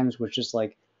 15,000 times, which just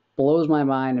like blows my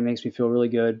mind and makes me feel really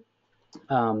good.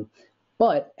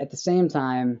 But at the same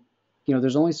time,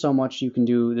 there's only so much you can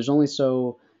do. There's only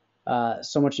so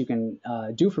much you can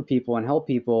do for people and help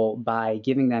people by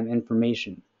giving them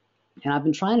information. And I've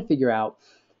been trying to figure out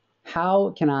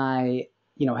how can I,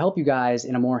 help you guys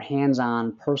in a more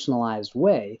hands-on, personalized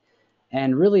way.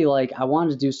 And really, like, I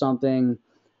wanted to do something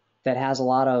that has a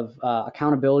lot of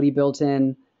accountability built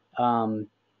in. I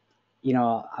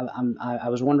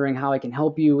was wondering how I can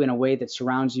help you in a way that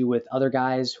surrounds you with other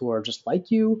guys who are just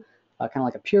like you, kind of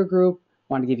like a peer group.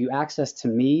 Want to give you access to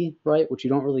me, right, which you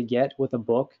don't really get with a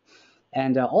book.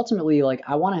 And ultimately, like,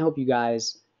 I want to help you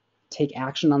guys take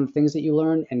action on the things that you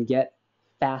learn and get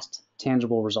fast,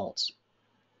 tangible results.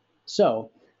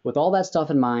 So with all that stuff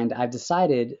in mind, I've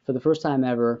decided for the first time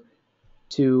ever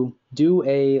to do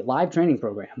a live training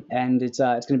program. And it's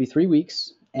going to be 3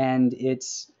 weeks, and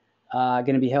it's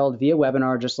going to be held via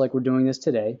webinar, just like we're doing this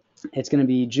today. It's going to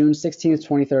be June 16th,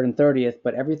 23rd, and 30th,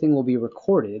 but everything will be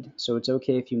recorded, so it's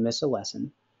okay if you miss a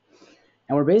lesson.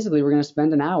 And we're going to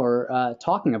spend an hour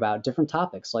talking about different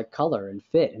topics like color and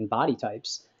fit and body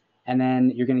types. And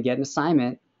then you're going to get an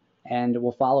assignment, and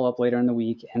we'll follow up later in the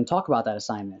week and talk about that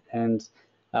assignment. And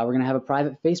we're going to have a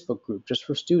private Facebook group just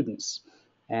for students.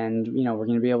 And, we're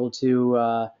going to be able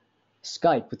to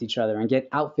Skype with each other and get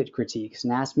outfit critiques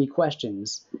and ask me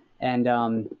questions. And,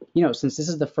 since this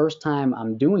is the first time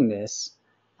I'm doing this,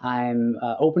 I'm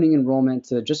opening enrollment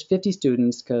to just 50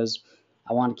 students because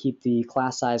I want to keep the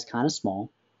class size kind of small.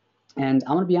 And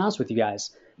I'm going to be honest with you guys.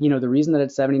 The reason that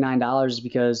it's $79 is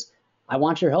because I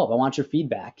want your help. I want your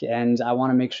feedback. And I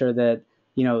want to make sure that,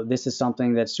 this is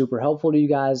something that's super helpful to you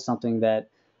guys, something that,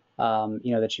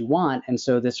 that you want. And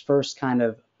so this first kind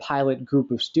of pilot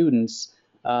group of students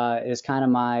is kind of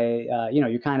my,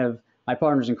 you're kind of my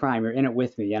partners in crime. You're in it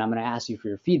with me, and I'm going to ask you for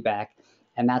your feedback.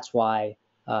 And that's why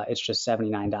it's just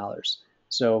 $79.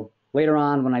 So later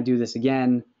on, when I do this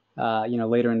again,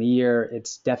 later in the year,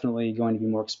 it's definitely going to be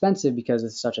more expensive because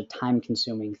it's such a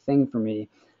time-consuming thing for me.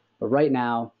 But right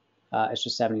now, it's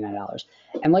just $79.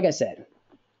 And like I said,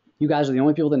 you guys are the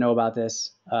only people that know about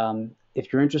this.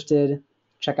 If you're interested,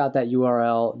 check out that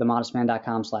URL,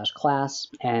 themodestman.com/class.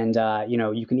 And,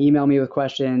 you can email me with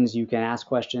questions. You can ask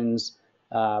questions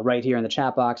right here in the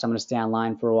chat box. I'm going to stay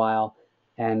online for a while.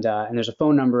 And there's a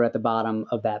phone number at the bottom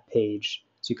of that page,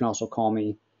 so you can also call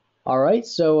me. All right,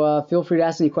 so feel free to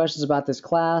ask any questions about this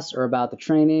class or about the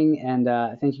training. And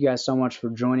thank you guys so much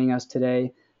for joining us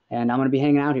today. And I'm going to be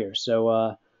hanging out here.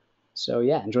 So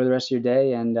yeah, enjoy the rest of your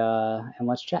day, and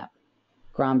let's chat.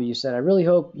 Crombie, you said, I really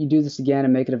hope you do this again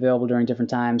and make it available during different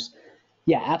times.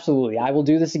 Yeah, absolutely. I will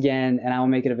do this again, and I will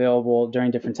make it available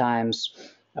during different times.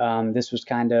 This was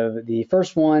kind of the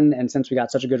first one, and since we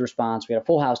got such a good response, we had a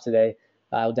full house today,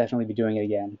 I will definitely be doing it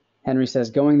again. Henry says,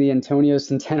 going the Antonio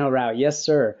Centeno route. Yes,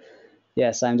 sir.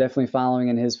 Yes, I'm definitely following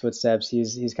in his footsteps.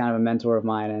 He's kind of a mentor of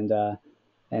mine,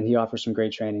 and he offers some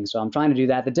great training. So I'm trying to do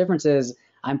that. The difference is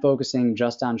I'm focusing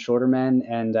just on shorter men,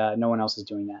 and no one else is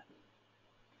doing that.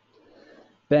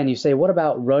 Ben, you say, what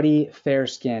about ruddy, fair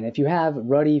skin? If you have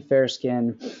ruddy, fair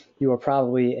skin, you are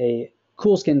probably a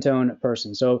cool skin tone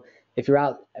person. So if you're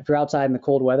outside in the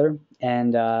cold weather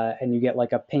and you get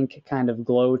like a pink kind of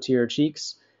glow to your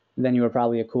cheeks, then you are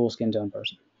probably a cool skin tone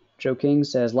person. Joe King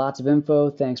says, lots of info.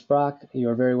 Thanks, Brock. You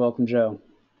are very welcome, Joe.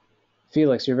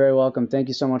 Felix, you're very welcome. Thank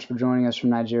you so much for joining us from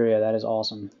Nigeria. That is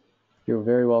awesome. You're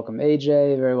very welcome,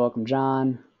 AJ. Very welcome,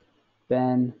 John.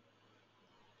 Ben.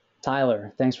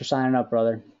 Tyler, thanks for signing up,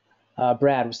 brother.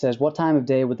 Brad says, what time of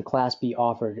day would the class be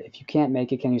offered? If you can't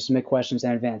make it, can you submit questions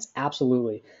in advance?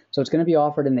 Absolutely. So it's going to be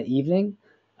offered in the evening.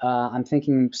 I'm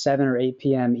thinking 7 or 8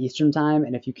 p.m. Eastern time.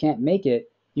 And if you can't make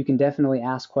it, you can definitely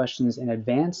ask questions in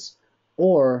advance,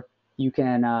 or you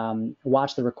can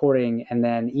watch the recording and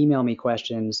then email me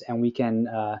questions, and we can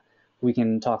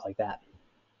talk like that.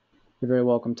 You're very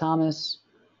welcome, Thomas.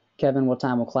 Kevin, what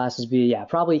time will classes be? Yeah,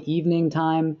 probably evening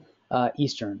time,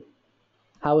 Eastern.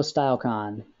 How was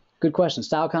StyleCon? Good question.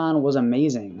 StyleCon was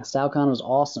amazing. StyleCon was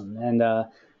awesome, and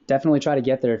definitely try to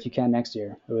get there if you can next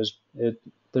year. There's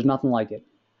nothing like it.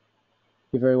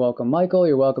 You're very welcome, Michael.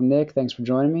 You're welcome, Nick. Thanks for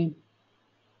joining me.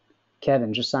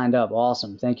 Kevin just signed up.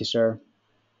 Awesome. Thank you, sir.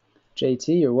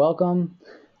 JT, you're welcome.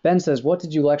 Ben says, what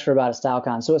did you lecture about at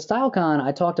StyleCon? So at StyleCon,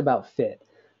 I talked about fit.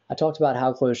 I talked about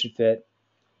how clothes should fit.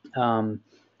 And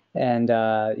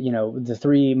the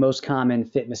 3 most common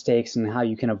fit mistakes and how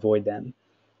you can avoid them.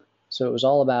 So it was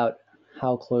all about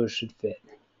how clothes should fit.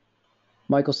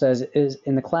 Michael says, is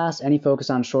in the class any focus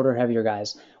on shorter, heavier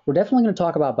guys? We're definitely going to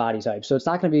talk about body type. So it's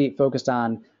not going to be focused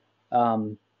on,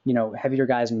 heavier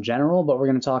guys in general, but we're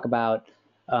going to talk about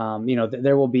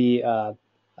there will be a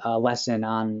lesson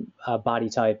on body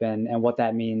type and what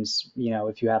that means,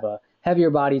 if you have a heavier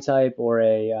body type or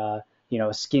a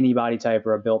skinny body type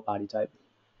or a built body type.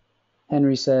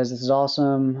 Henry says, this is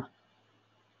awesome.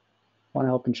 Want to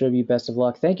help contribute. Best of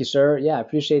luck. Thank you, sir. Yeah, I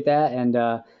appreciate that. And,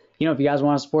 if you guys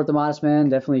want to support The Modest Man,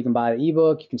 definitely you can buy the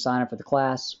ebook. You can sign up for the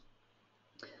class.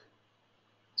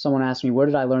 Someone asked me, where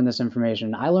did I learn this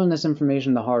information? I learned this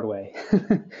information the hard way.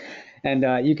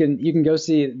 And you can go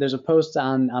see, there's a post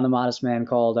on The Modest Man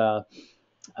called, I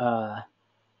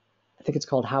think it's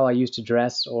called How I Used to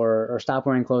Dress or Stop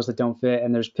Wearing Clothes That Don't Fit.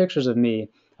 And there's pictures of me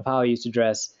of how I used to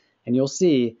dress. And you'll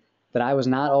see that I was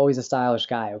not always a stylish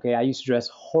guy, okay? I used to dress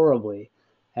horribly.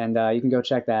 And you can go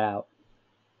check that out.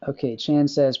 Okay, Chan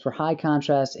says, for high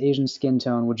contrast Asian skin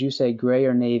tone, would you say gray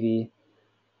or navy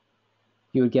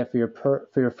you would get for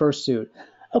your first suit?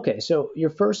 Okay, so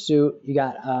your first suit, you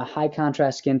got a high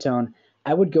contrast skin tone.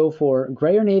 I would go for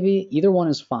gray or navy. Either one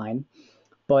is fine.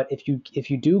 But if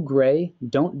you do gray,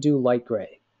 don't do light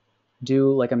gray.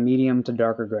 Do like a medium to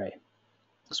darker gray.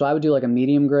 So I would do like a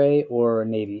medium gray or a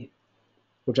navy,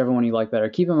 whichever one you like better.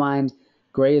 Keep in mind,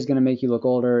 gray is going to make you look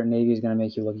older, and navy is going to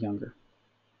make you look younger.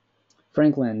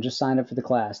 Franklin just signed up for the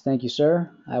class. Thank you, sir.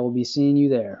 I will be seeing you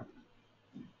there.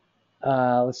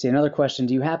 Let's see, another question.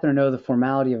 Do you happen to know the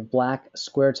formality of black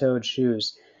square-toed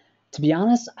shoes? To be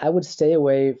honest, I would stay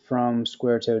away from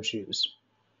square-toed shoes.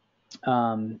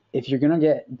 If you're going to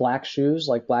get black shoes,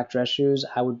 like black dress shoes,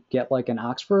 I would get like an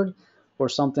Oxford or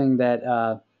something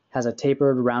that has a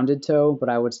tapered, rounded toe, but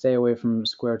I would stay away from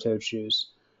square-toed shoes.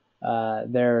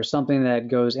 They're something that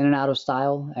goes in and out of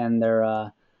style, and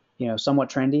they're somewhat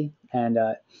trendy, and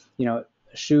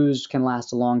shoes can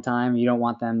last a long time. You don't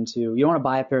want to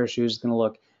buy a pair of shoes that's going to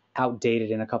look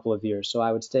outdated in a couple of years. So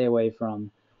I would stay away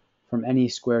from any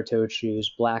square-toed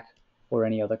shoes, black or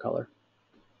any other color.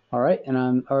 All right, and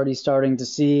I'm already starting to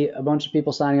see a bunch of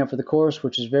people signing up for the course,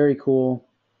 which is very cool.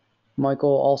 Michael,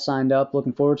 all signed up,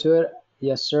 looking forward to it.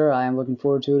 Yes, sir, I am looking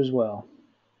forward to it as well.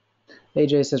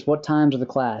 AJ says, what times are the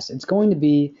class? It's going to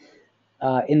be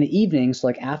in the evenings,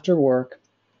 like after work,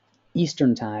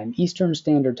 Eastern time, Eastern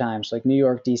Standard Time, so like New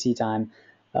York, DC time.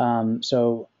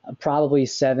 So probably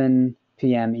 7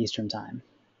 p.m. Eastern time.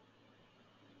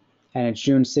 And it's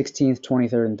June 16th,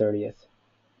 23rd, and 30th.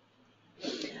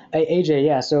 Hey, AJ,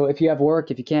 yeah, so if you have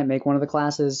work, if you can't make one of the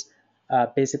classes,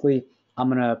 basically I'm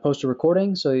going to post a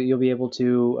recording, so you'll be able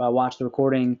to watch the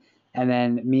recording, and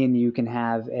then me and you can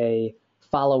have a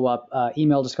follow-up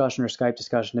email discussion or Skype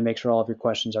discussion to make sure all of your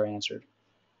questions are answered.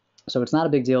 So it's not a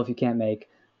big deal if you can't make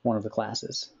one of the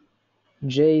classes.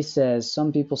 Jay says,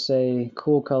 some people say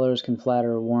cool colors can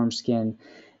flatter warm skin.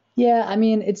 Yeah, I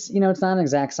mean, it's not an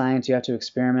exact science. You have to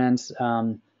experiment.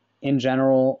 In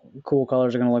general, cool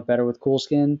colors are going to look better with cool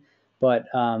skin, but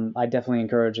I definitely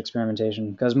encourage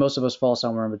experimentation because most of us fall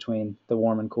somewhere in between the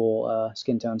warm and cool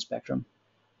skin tone spectrum.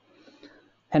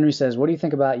 Henry says, what do you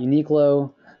think about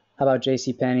Uniqlo? How about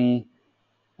JCPenney?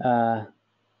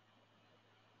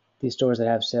 These stores that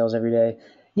have sales every day.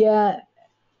 Yeah,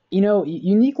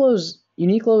 Uniqlo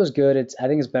is good. I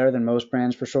think it's better than most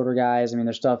brands for shorter guys. I mean,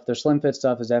 their slim fit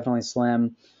stuff is definitely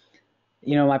slim.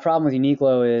 My problem with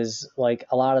Uniqlo is like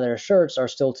a lot of their shirts are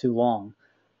still too long.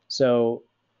 So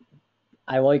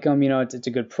I like them, it's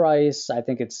a good price. I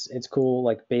think it's cool,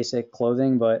 like basic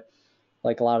clothing, but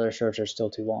like a lot of their shirts are still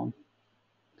too long.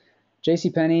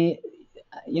 JCPenney,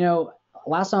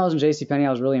 last time I was in JCPenney,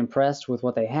 I was really impressed with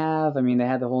what they have. I mean, they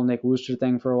had the whole Nick Wooster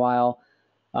thing for a while.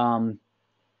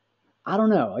 I don't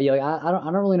know. I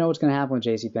don't really know what's going to happen with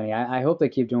JCPenney. I hope they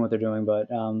keep doing what they're doing, but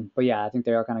yeah, I think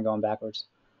they are kind of going backwards.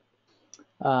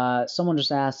 Someone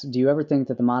just asked, do you ever think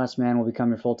that The Modest Man will become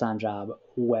your full-time job?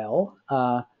 Well,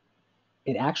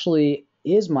 it actually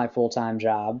is my full-time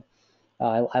job.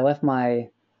 I left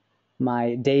my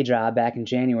day job back in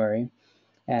January,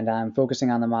 and I'm focusing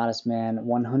on The Modest Man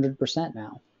 100%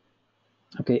 now.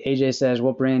 Okay, AJ says,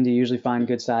 what brand do you usually find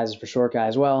good sizes for short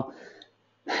guys? Well,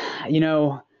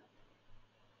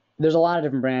 there's a lot of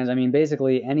different brands. I mean,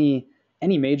 basically any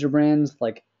major brands,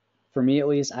 like for me at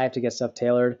least, I have to get stuff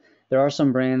tailored. There are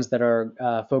some brands that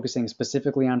are focusing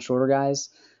specifically on shorter guys.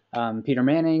 Peter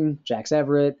Manning, Jax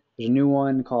Everett. There's a new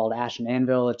one called Ash and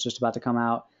Anvil. It's just about to come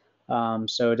out.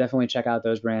 So definitely check out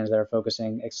those brands that are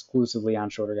focusing exclusively on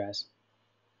shorter guys.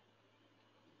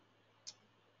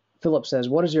 Philip says,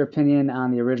 what is your opinion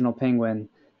on the original Penguin?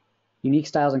 Unique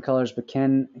styles and colors, but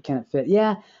can it fit?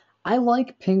 Yeah, I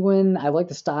like Penguin. I like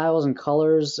the styles and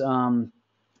colors.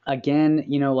 Again,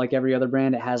 like every other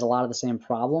brand, it has a lot of the same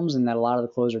problems in that a lot of the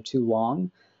clothes are too long.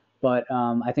 But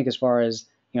I think as far as,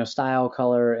 style,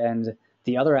 color, and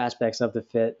the other aspects of the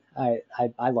fit, I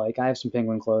like. I have some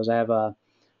Penguin clothes. I have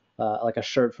like a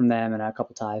shirt from them and a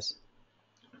couple ties.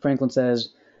 Franklin says,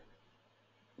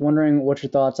 wondering what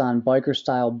your thoughts on biker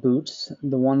style boots,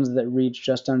 the ones that reach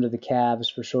just under the calves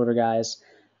for shorter guys.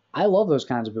 I love those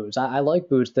kinds of boots. I like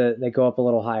boots that go up a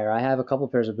little higher. I have a couple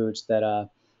pairs of boots that are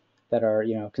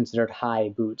considered high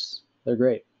boots. They're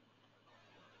great.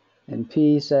 And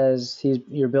P says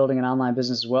you're building an online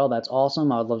business as well. That's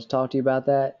awesome. I would love to talk to you about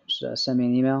that. Just send me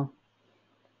an email.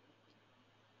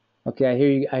 Okay,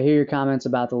 I hear your comments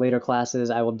about the later classes.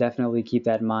 I will definitely keep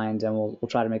that in mind, and we'll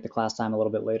try to make the class time a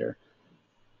little bit later.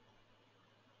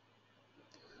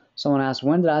 Someone asked,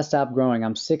 when did I stop growing?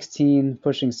 I'm 16,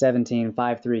 pushing 17,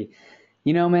 5'3".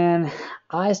 Man,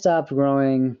 I stopped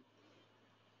growing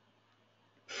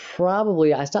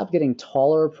I stopped getting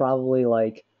taller probably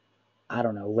like, I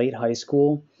don't know, late high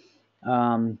school.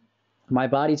 My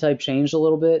body type changed a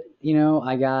little bit.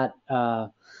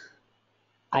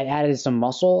 I added some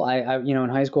muscle. In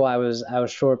high school I was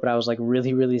short, but I was like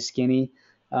really, really skinny.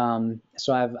 So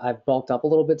I've bulked up a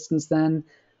little bit since then,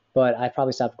 but I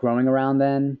probably stopped growing around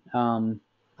then.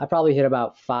 I probably hit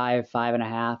about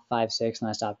 5.5, 5'6", and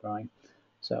I stopped growing.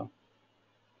 So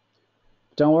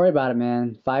don't worry about it,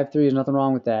 man. 5'3", there's nothing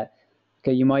wrong with that.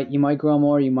 Okay, you might grow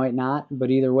more, you might not, but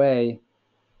either way,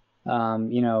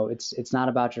 it's not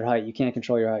about your height. You can't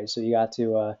control your height, so you got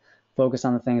to focus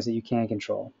on the things that you can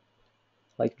control,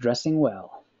 like dressing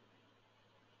well.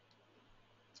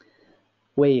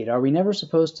 Wait, are we never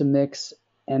supposed to mix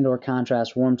and/or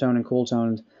contrast warm tone and cool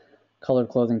toned colored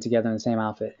clothing together in the same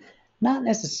outfit? Not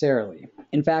necessarily.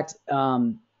 In fact,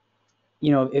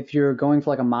 if you're going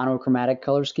for like a monochromatic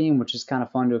color scheme, which is kind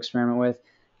of fun to experiment with,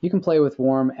 you can play with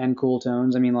warm and cool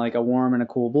tones. I mean, like a warm and a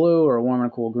cool blue or a warm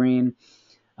and a cool green.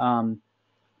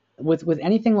 With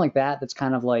anything like that, that's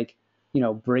kind of like,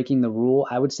 breaking the rule,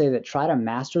 I would say that try to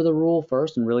master the rule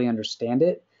first and really understand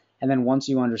it. And then once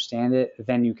you understand it,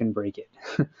 then you can break it.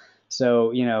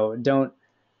 So, don't,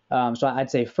 so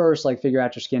I'd say first, like figure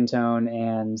out your skin tone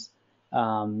and,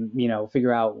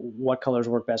 figure out what colors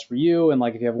work best for you. And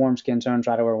like, if you have warm skin tone,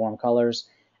 try to wear warm colors.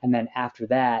 And then after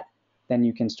that, then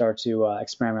you can start to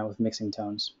experiment with mixing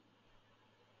tones.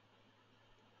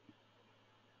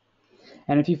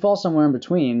 And if you fall somewhere in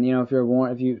between, if you're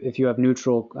warm, if you have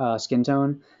neutral skin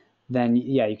tone, then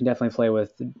yeah, you can definitely play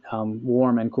with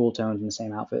warm and cool tones in the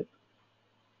same outfit.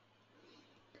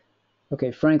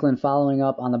 Okay, Franklin, following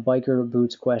up on the biker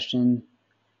boots question,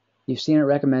 you've seen it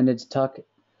recommended to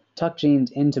tuck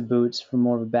jeans into boots for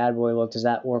more of a bad boy look. Does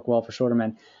that work well for shorter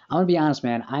men? I'm gonna be honest,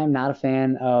 man. I am not a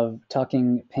fan of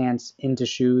tucking pants into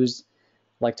shoes,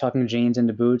 like tucking jeans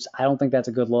into boots. I don't think that's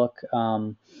a good look.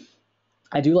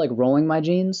 I do like rolling my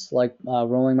jeans, to have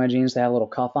a little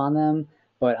cuff on them,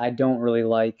 but I don't really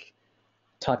like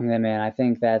tucking them in. I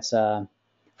think that's,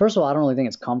 first of all, I don't really think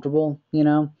it's comfortable,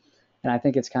 and I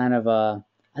think it's kind of, I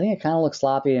think it kind of looks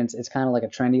sloppy, and it's kind of like a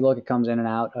trendy look. It comes in and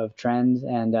out of trend,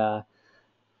 and,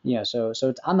 so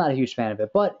I'm not a huge fan of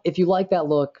it. But if you like that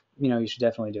look, you should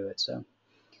definitely do it. So,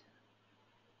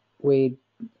 Wade,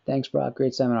 thanks, Brock.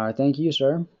 Great seminar. Thank you,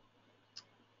 sir.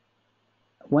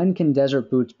 When can desert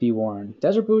boots be worn?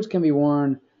 Desert boots can be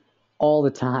worn all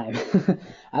the time.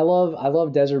 I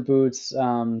love desert boots,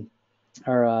 or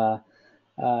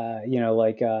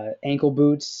ankle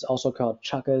boots, also called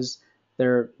chukkas.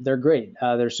 They're great.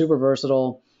 They're super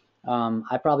versatile.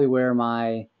 I probably wear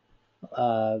I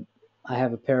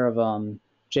have a pair of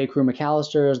J. Crew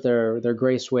McAllisters. They're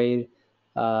gray suede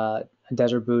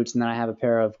desert boots, and then I have a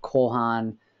pair of Cole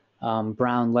Haan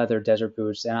brown leather desert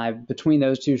boots. And between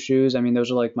those two shoes, I mean,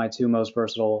 those are like my two most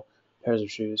versatile pairs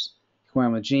of shoes. You can wear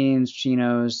them with jeans,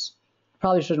 chinos.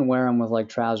 Probably shouldn't wear them with like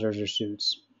trousers or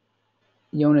suits.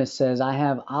 Jonas says, I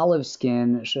have olive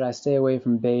skin. Should I stay away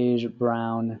from beige,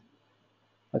 brown,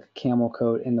 like a camel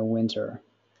coat in the winter?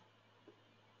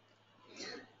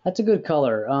 That's a good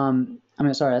color.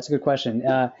 That's a good question.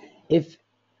 If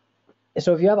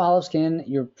you have olive skin,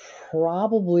 you're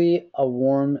probably a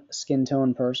warm skin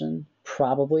tone person,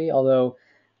 probably, although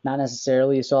not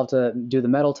necessarily. You still have to do the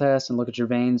metal test and look at your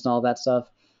veins and all that stuff.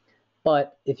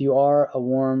 But if you are a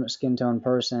warm skin tone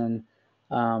person,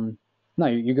 no,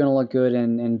 you're going to look good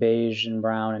in beige and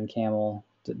brown and camel.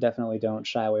 Definitely don't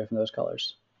shy away from those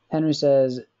colors. Henry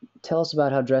says, tell us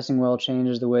about how dressing well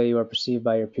changes the way you are perceived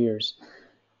by your peers.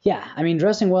 Yeah, I mean,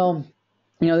 dressing well,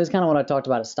 this is kind of what I talked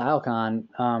about at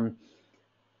StyleCon.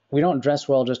 We don't dress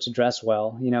well just to dress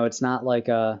well. It's not like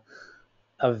a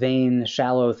vain,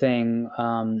 shallow thing.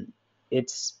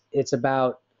 It's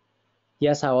about,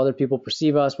 yes, how other people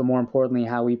perceive us, but more importantly,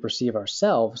 how we perceive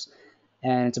ourselves.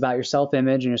 and it's about your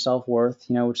self-image and your self-worth,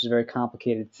 which is a very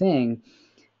complicated thing.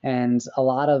 And a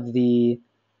lot of the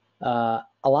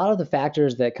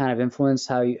factors that kind of influence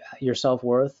your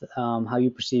self-worth, how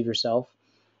you perceive yourself,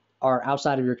 are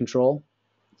outside of your control.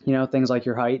 Things like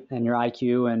your height and your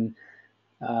IQ and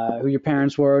who your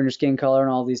parents were and your skin color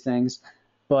and all these things.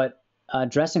 But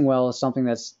dressing well is something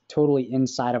that's totally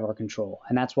inside of our control.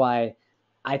 And that's why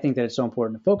I think that it's so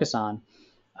important to focus on.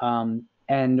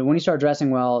 And when you start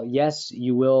dressing well, yes,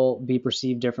 you will be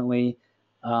perceived differently.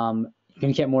 You're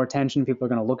going to get more attention. People are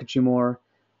going to look at you more.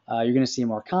 You're going to seem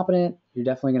more confident. You're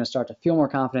definitely going to start to feel more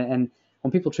confident. And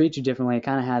when people treat you differently, it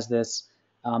kind of has this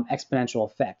exponential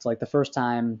effect. Like the first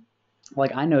time,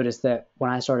 like I noticed that when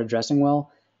I started dressing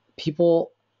well,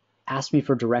 people ask me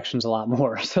for directions a lot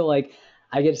more. So like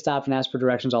I get stopped and asked for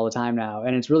directions all the time now.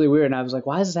 And it's really weird. And I was like,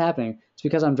 why is this happening? It's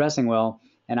because I'm dressing well.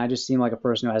 And I just seem like a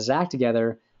person who has his act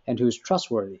together and who's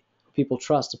trustworthy. People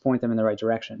trust to point them in the right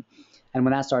direction. And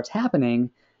when that starts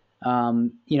happening,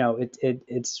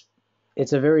 it's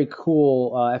a very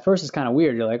cool, at first it's kind of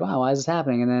weird. You're like, wow, why is this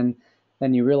happening? And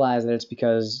then you realize that it's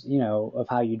because, of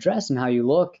how you dress and how you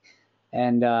look,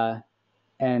 and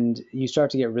you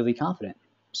start to get really confident.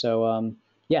 So,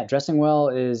 dressing well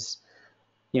is,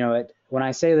 when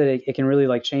I say that it can really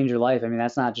like change your life, I mean,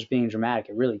 that's not just being dramatic.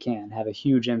 It really can have a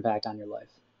huge impact on your life.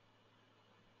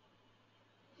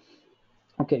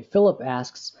 Okay, Philip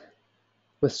asks,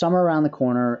 with summer around the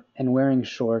corner and wearing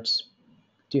shorts,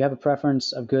 do you have a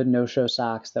preference of good no-show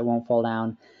socks that won't fall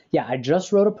down? Yeah, I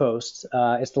just wrote a post.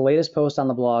 It's the latest post on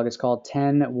the blog. It's called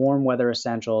 10 Warm Weather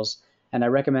Essentials, and I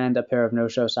recommend a pair of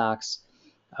no-show socks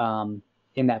in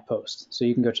that post. So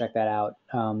you can go check that out.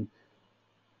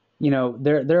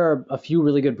 There are a few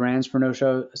really good brands for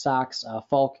no-show socks.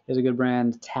 Falk is a good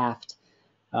brand, Taft.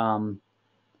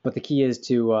 But the key is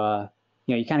to,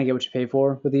 you kind of get what you pay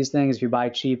for with these things. If you buy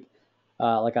cheap,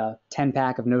 like a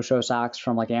 10-pack of no-show socks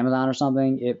from like Amazon or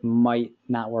something, it might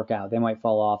not work out. They might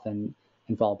fall off and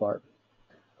fall apart.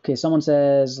 Okay, someone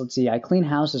says, let's see, I clean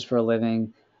houses for a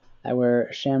living. I wear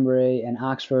chambray and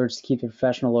Oxfords to keep the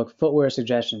professional look. Footwear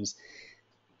suggestions.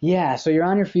 Yeah, so you're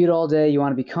on your feet all day. You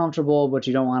want to be comfortable, but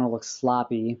you don't want to look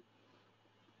sloppy.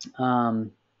 Yeah,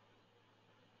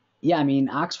 I mean,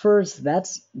 Oxfords,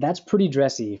 that's pretty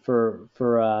dressy for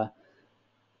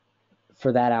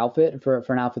that outfit, for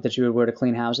an outfit that you would wear to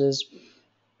clean houses.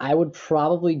 I would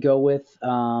probably go with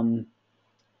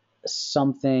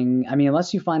something, I mean,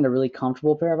 unless you find a really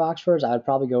comfortable pair of Oxfords, I would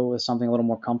probably go with something a little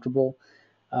more comfortable,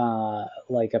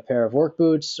 like a pair of work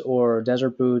boots or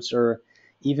desert boots, or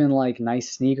even like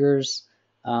nice sneakers.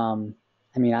 I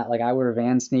mean, I wear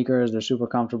Vans sneakers. They're super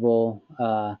comfortable.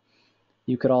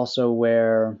 You could also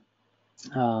wear,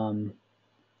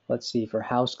 let's see, for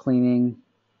house cleaning,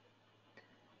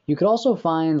 you could also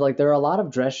find, like, there are a lot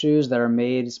of dress shoes that are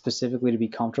made specifically to be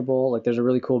comfortable. Like, there's a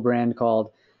really cool brand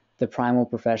called the Primal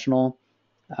Professional,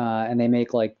 and they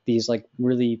make like these like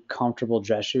really comfortable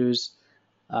dress shoes,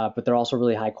 but they're also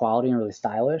really high quality and really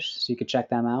stylish. So you could check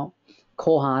them out.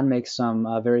 Cole Haan makes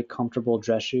some very comfortable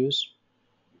dress shoes.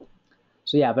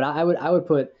 So yeah, but I would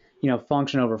put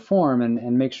function over form,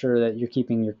 and make sure that you're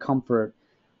keeping your comfort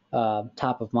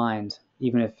top of mind,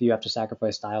 even if you have to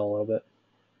sacrifice style a little bit.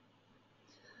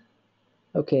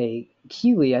 Okay,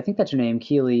 Keely, I think that's your name,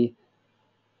 Keely.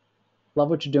 Love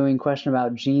what you're doing. Question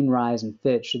about jean rise and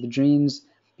fit. Should the jeans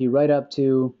be right up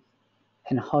to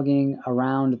and hugging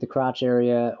around the crotch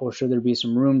area, or should there be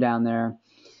some room down there?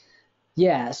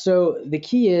 Yeah, so the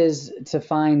key is to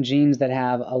find jeans that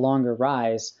have a longer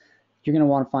rise. You're going to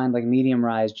want to find like medium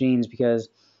rise jeans, because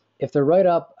if they're right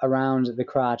up around the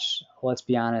crotch, let's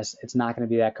be honest, it's not going to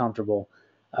be that comfortable.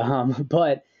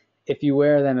 But if you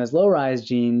wear them as low-rise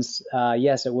jeans,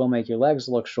 yes, it will make your legs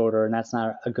look shorter, and that's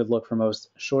not a good look for most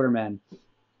shorter men.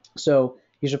 So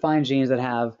you should find jeans that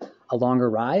have a longer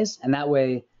rise, and that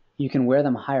way you can wear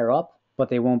them higher up, but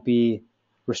they won't be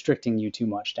restricting you too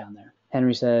much down there.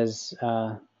 Henry says,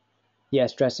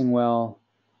 yes, dressing well,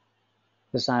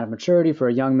 the sign of maturity for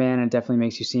a young man, and it definitely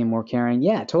makes you seem more caring.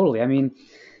 Yeah, totally. I mean,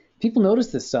 people notice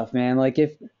this stuff, man. Like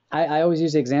if I always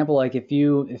use the example, like if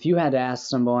you had to ask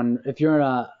someone, if you're in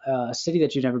a city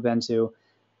that you've never been to,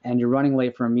 and you're running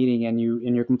late for a meeting, and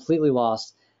you're completely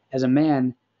lost, as a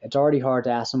man, it's already hard to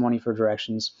ask somebody for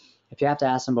directions. If you have to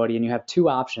ask somebody and you have two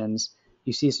options,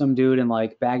 you see some dude in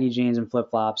like baggy jeans and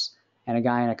flip-flops and a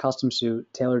guy in a custom suit,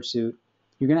 tailored suit,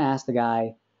 you're going to ask the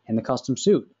guy in the custom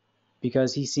suit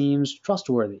because he seems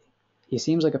trustworthy. He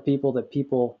seems like a type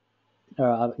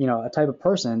of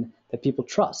person that people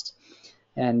trust.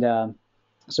 And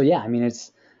so, yeah, I mean,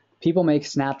 people make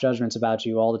snap judgments about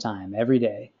you all the time, every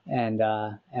day. And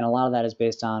a lot of that is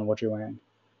based on what you're wearing.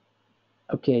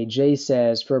 Okay, Jay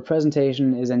says, for a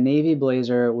presentation, is a navy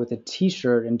blazer with a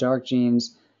t-shirt and dark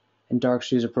jeans and dark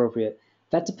shoes appropriate?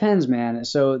 That depends, man.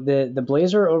 So the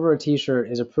blazer over a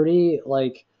t-shirt is a pretty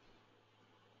like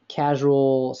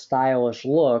casual, stylish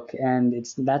look, and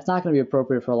that's not going to be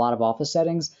appropriate for a lot of office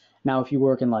settings. Now, if you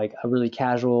work in like a really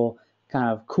casual, kind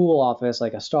of cool office,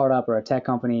 like a startup or a tech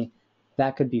company,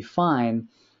 that could be fine.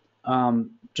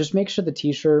 Just make sure the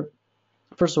t-shirt,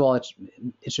 first of all, it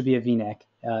should be a V-neck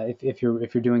if you're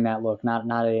doing that look, not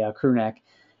a crew neck,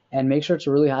 and make sure it's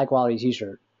a really high quality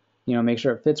t-shirt. Make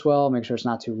sure it fits well, make sure it's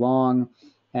not too long,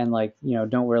 and like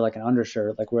don't wear like an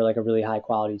undershirt, like wear like a really high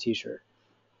quality t-shirt.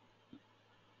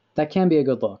 That can be a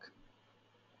good look.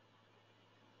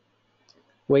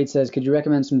 Wade says, could you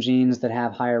recommend some jeans that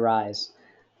have higher rise?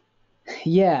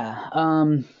 Yeah.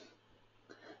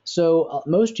 So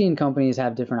most jean companies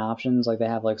have different options. Like they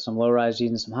have like some low-rise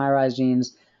jeans and some high-rise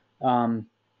jeans.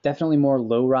 Definitely more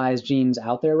low-rise jeans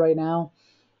out there right now.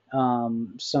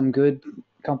 Some good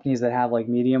companies that have like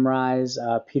medium rise.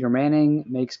 Peter Manning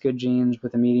makes good jeans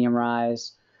with a medium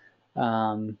rise.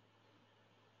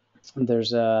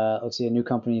 There's a new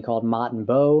company called Mott and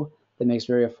Bow that makes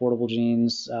very affordable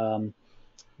jeans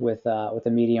with a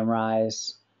medium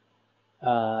rise.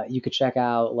 You could check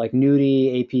out like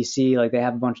Nudie, APC, like they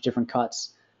have a bunch of different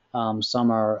cuts.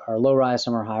 Some are low rise,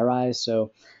 some are high rise.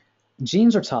 So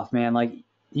jeans are tough, man. Like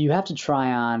you have to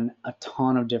try on a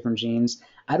ton of different jeans.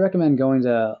 I'd recommend going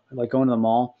to the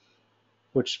mall,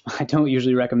 which I don't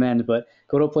usually recommend, but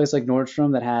go to a place like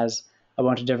Nordstrom that has a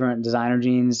bunch of different designer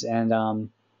jeans and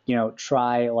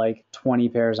try like 20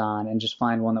 pairs on and just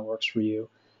find one that works for you.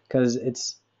 Because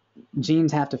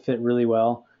jeans have to fit really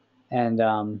well. And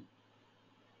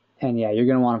yeah, you're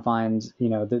going to want to find,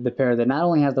 the pair that not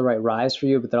only has the right rise for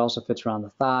you, but that also fits around the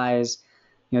thighs.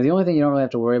 The only thing you don't really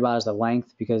have to worry about is the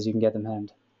length because you can get them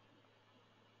hemmed.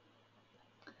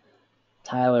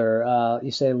 Tyler,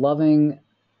 you say, love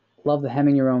the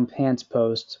hemming your own pants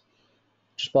post.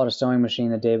 Just bought a sewing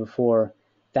machine the day before.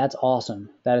 That's awesome.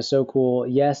 That is so cool.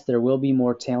 Yes, there will be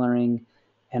more tailoring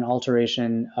and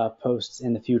alteration posts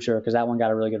in the future because that one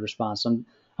got a really good response. So I'm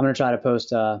going to try to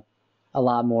post a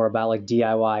lot more about like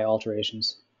DIY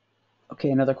alterations. Okay,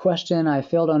 another question. I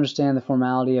fail to understand the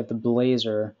formality of the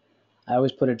blazer. I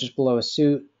always put it just below a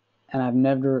suit, and I've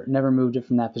never moved it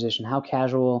from that position. How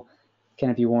casual can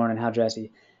it be worn, and how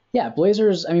dressy? Yeah,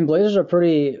 blazers. I mean, blazers are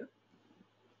pretty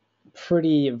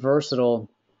versatile.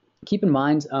 Keep in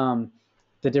mind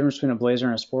the difference between a blazer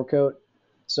and a sport coat.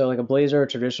 So like a blazer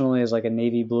traditionally is like a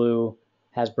navy blue,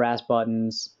 has brass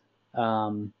buttons.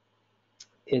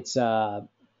 It's a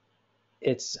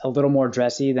little more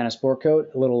dressy than a sport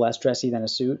coat, a little less dressy than a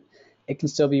suit. It can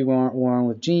still be worn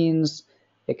with jeans.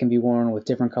 It can be worn with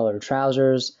different colored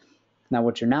trousers. Now,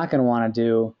 what you're not going to want to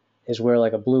do is wear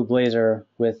like a blue blazer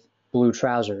with blue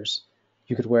trousers.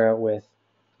 You could wear it with,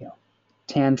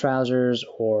 tan trousers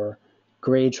or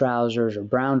gray trousers or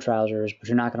brown trousers, but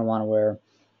you're not going to want to wear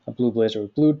a blue blazer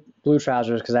with blue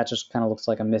trousers because that just kind of looks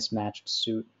like a mismatched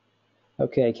suit.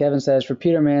 Okay, Kevin says, for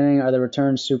Peter Manning, are the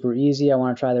returns super easy? I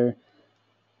want to try their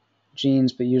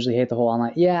jeans, but usually hate the whole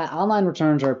online. Yeah, online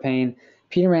returns are a pain.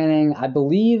 Peter Manning, I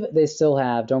believe they still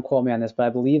have, don't quote me on this, but I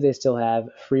believe they still have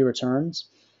free returns,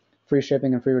 free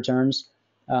shipping and free returns.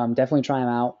 Definitely try them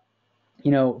out.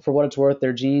 For what it's worth,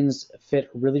 their jeans fit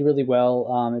really, really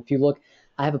well. If you look,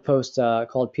 I have a post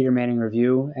called Peter Manning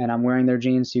Review, and I'm wearing their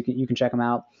jeans, so you can check them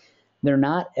out. They're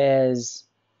not as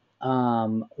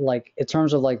like in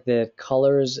terms of like the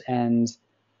colors and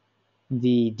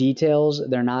the details,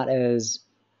 they're not as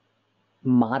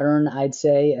modern, I'd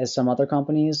say, as some other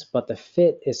companies, but the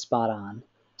fit is spot on.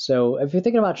 So if you're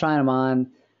thinking about trying them on,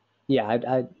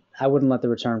 yeah, I wouldn't let the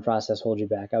return process hold you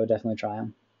back. I would definitely try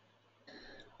them.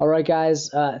 All right, guys,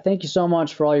 thank you so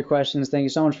much for all your questions. Thank you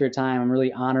so much for your time. I'm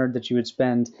really honored that you would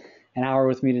spend an hour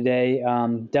with me today.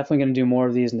 Definitely going to do more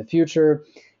of these in the future.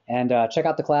 And check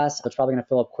out the class. It's probably going to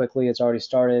fill up quickly. It's already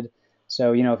started.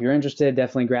 So, if you're interested,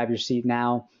 definitely grab your seat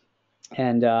now.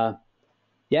 And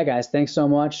yeah, guys, thanks so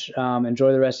much.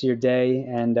 Enjoy the rest of your day,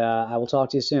 and I will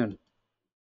talk to you soon.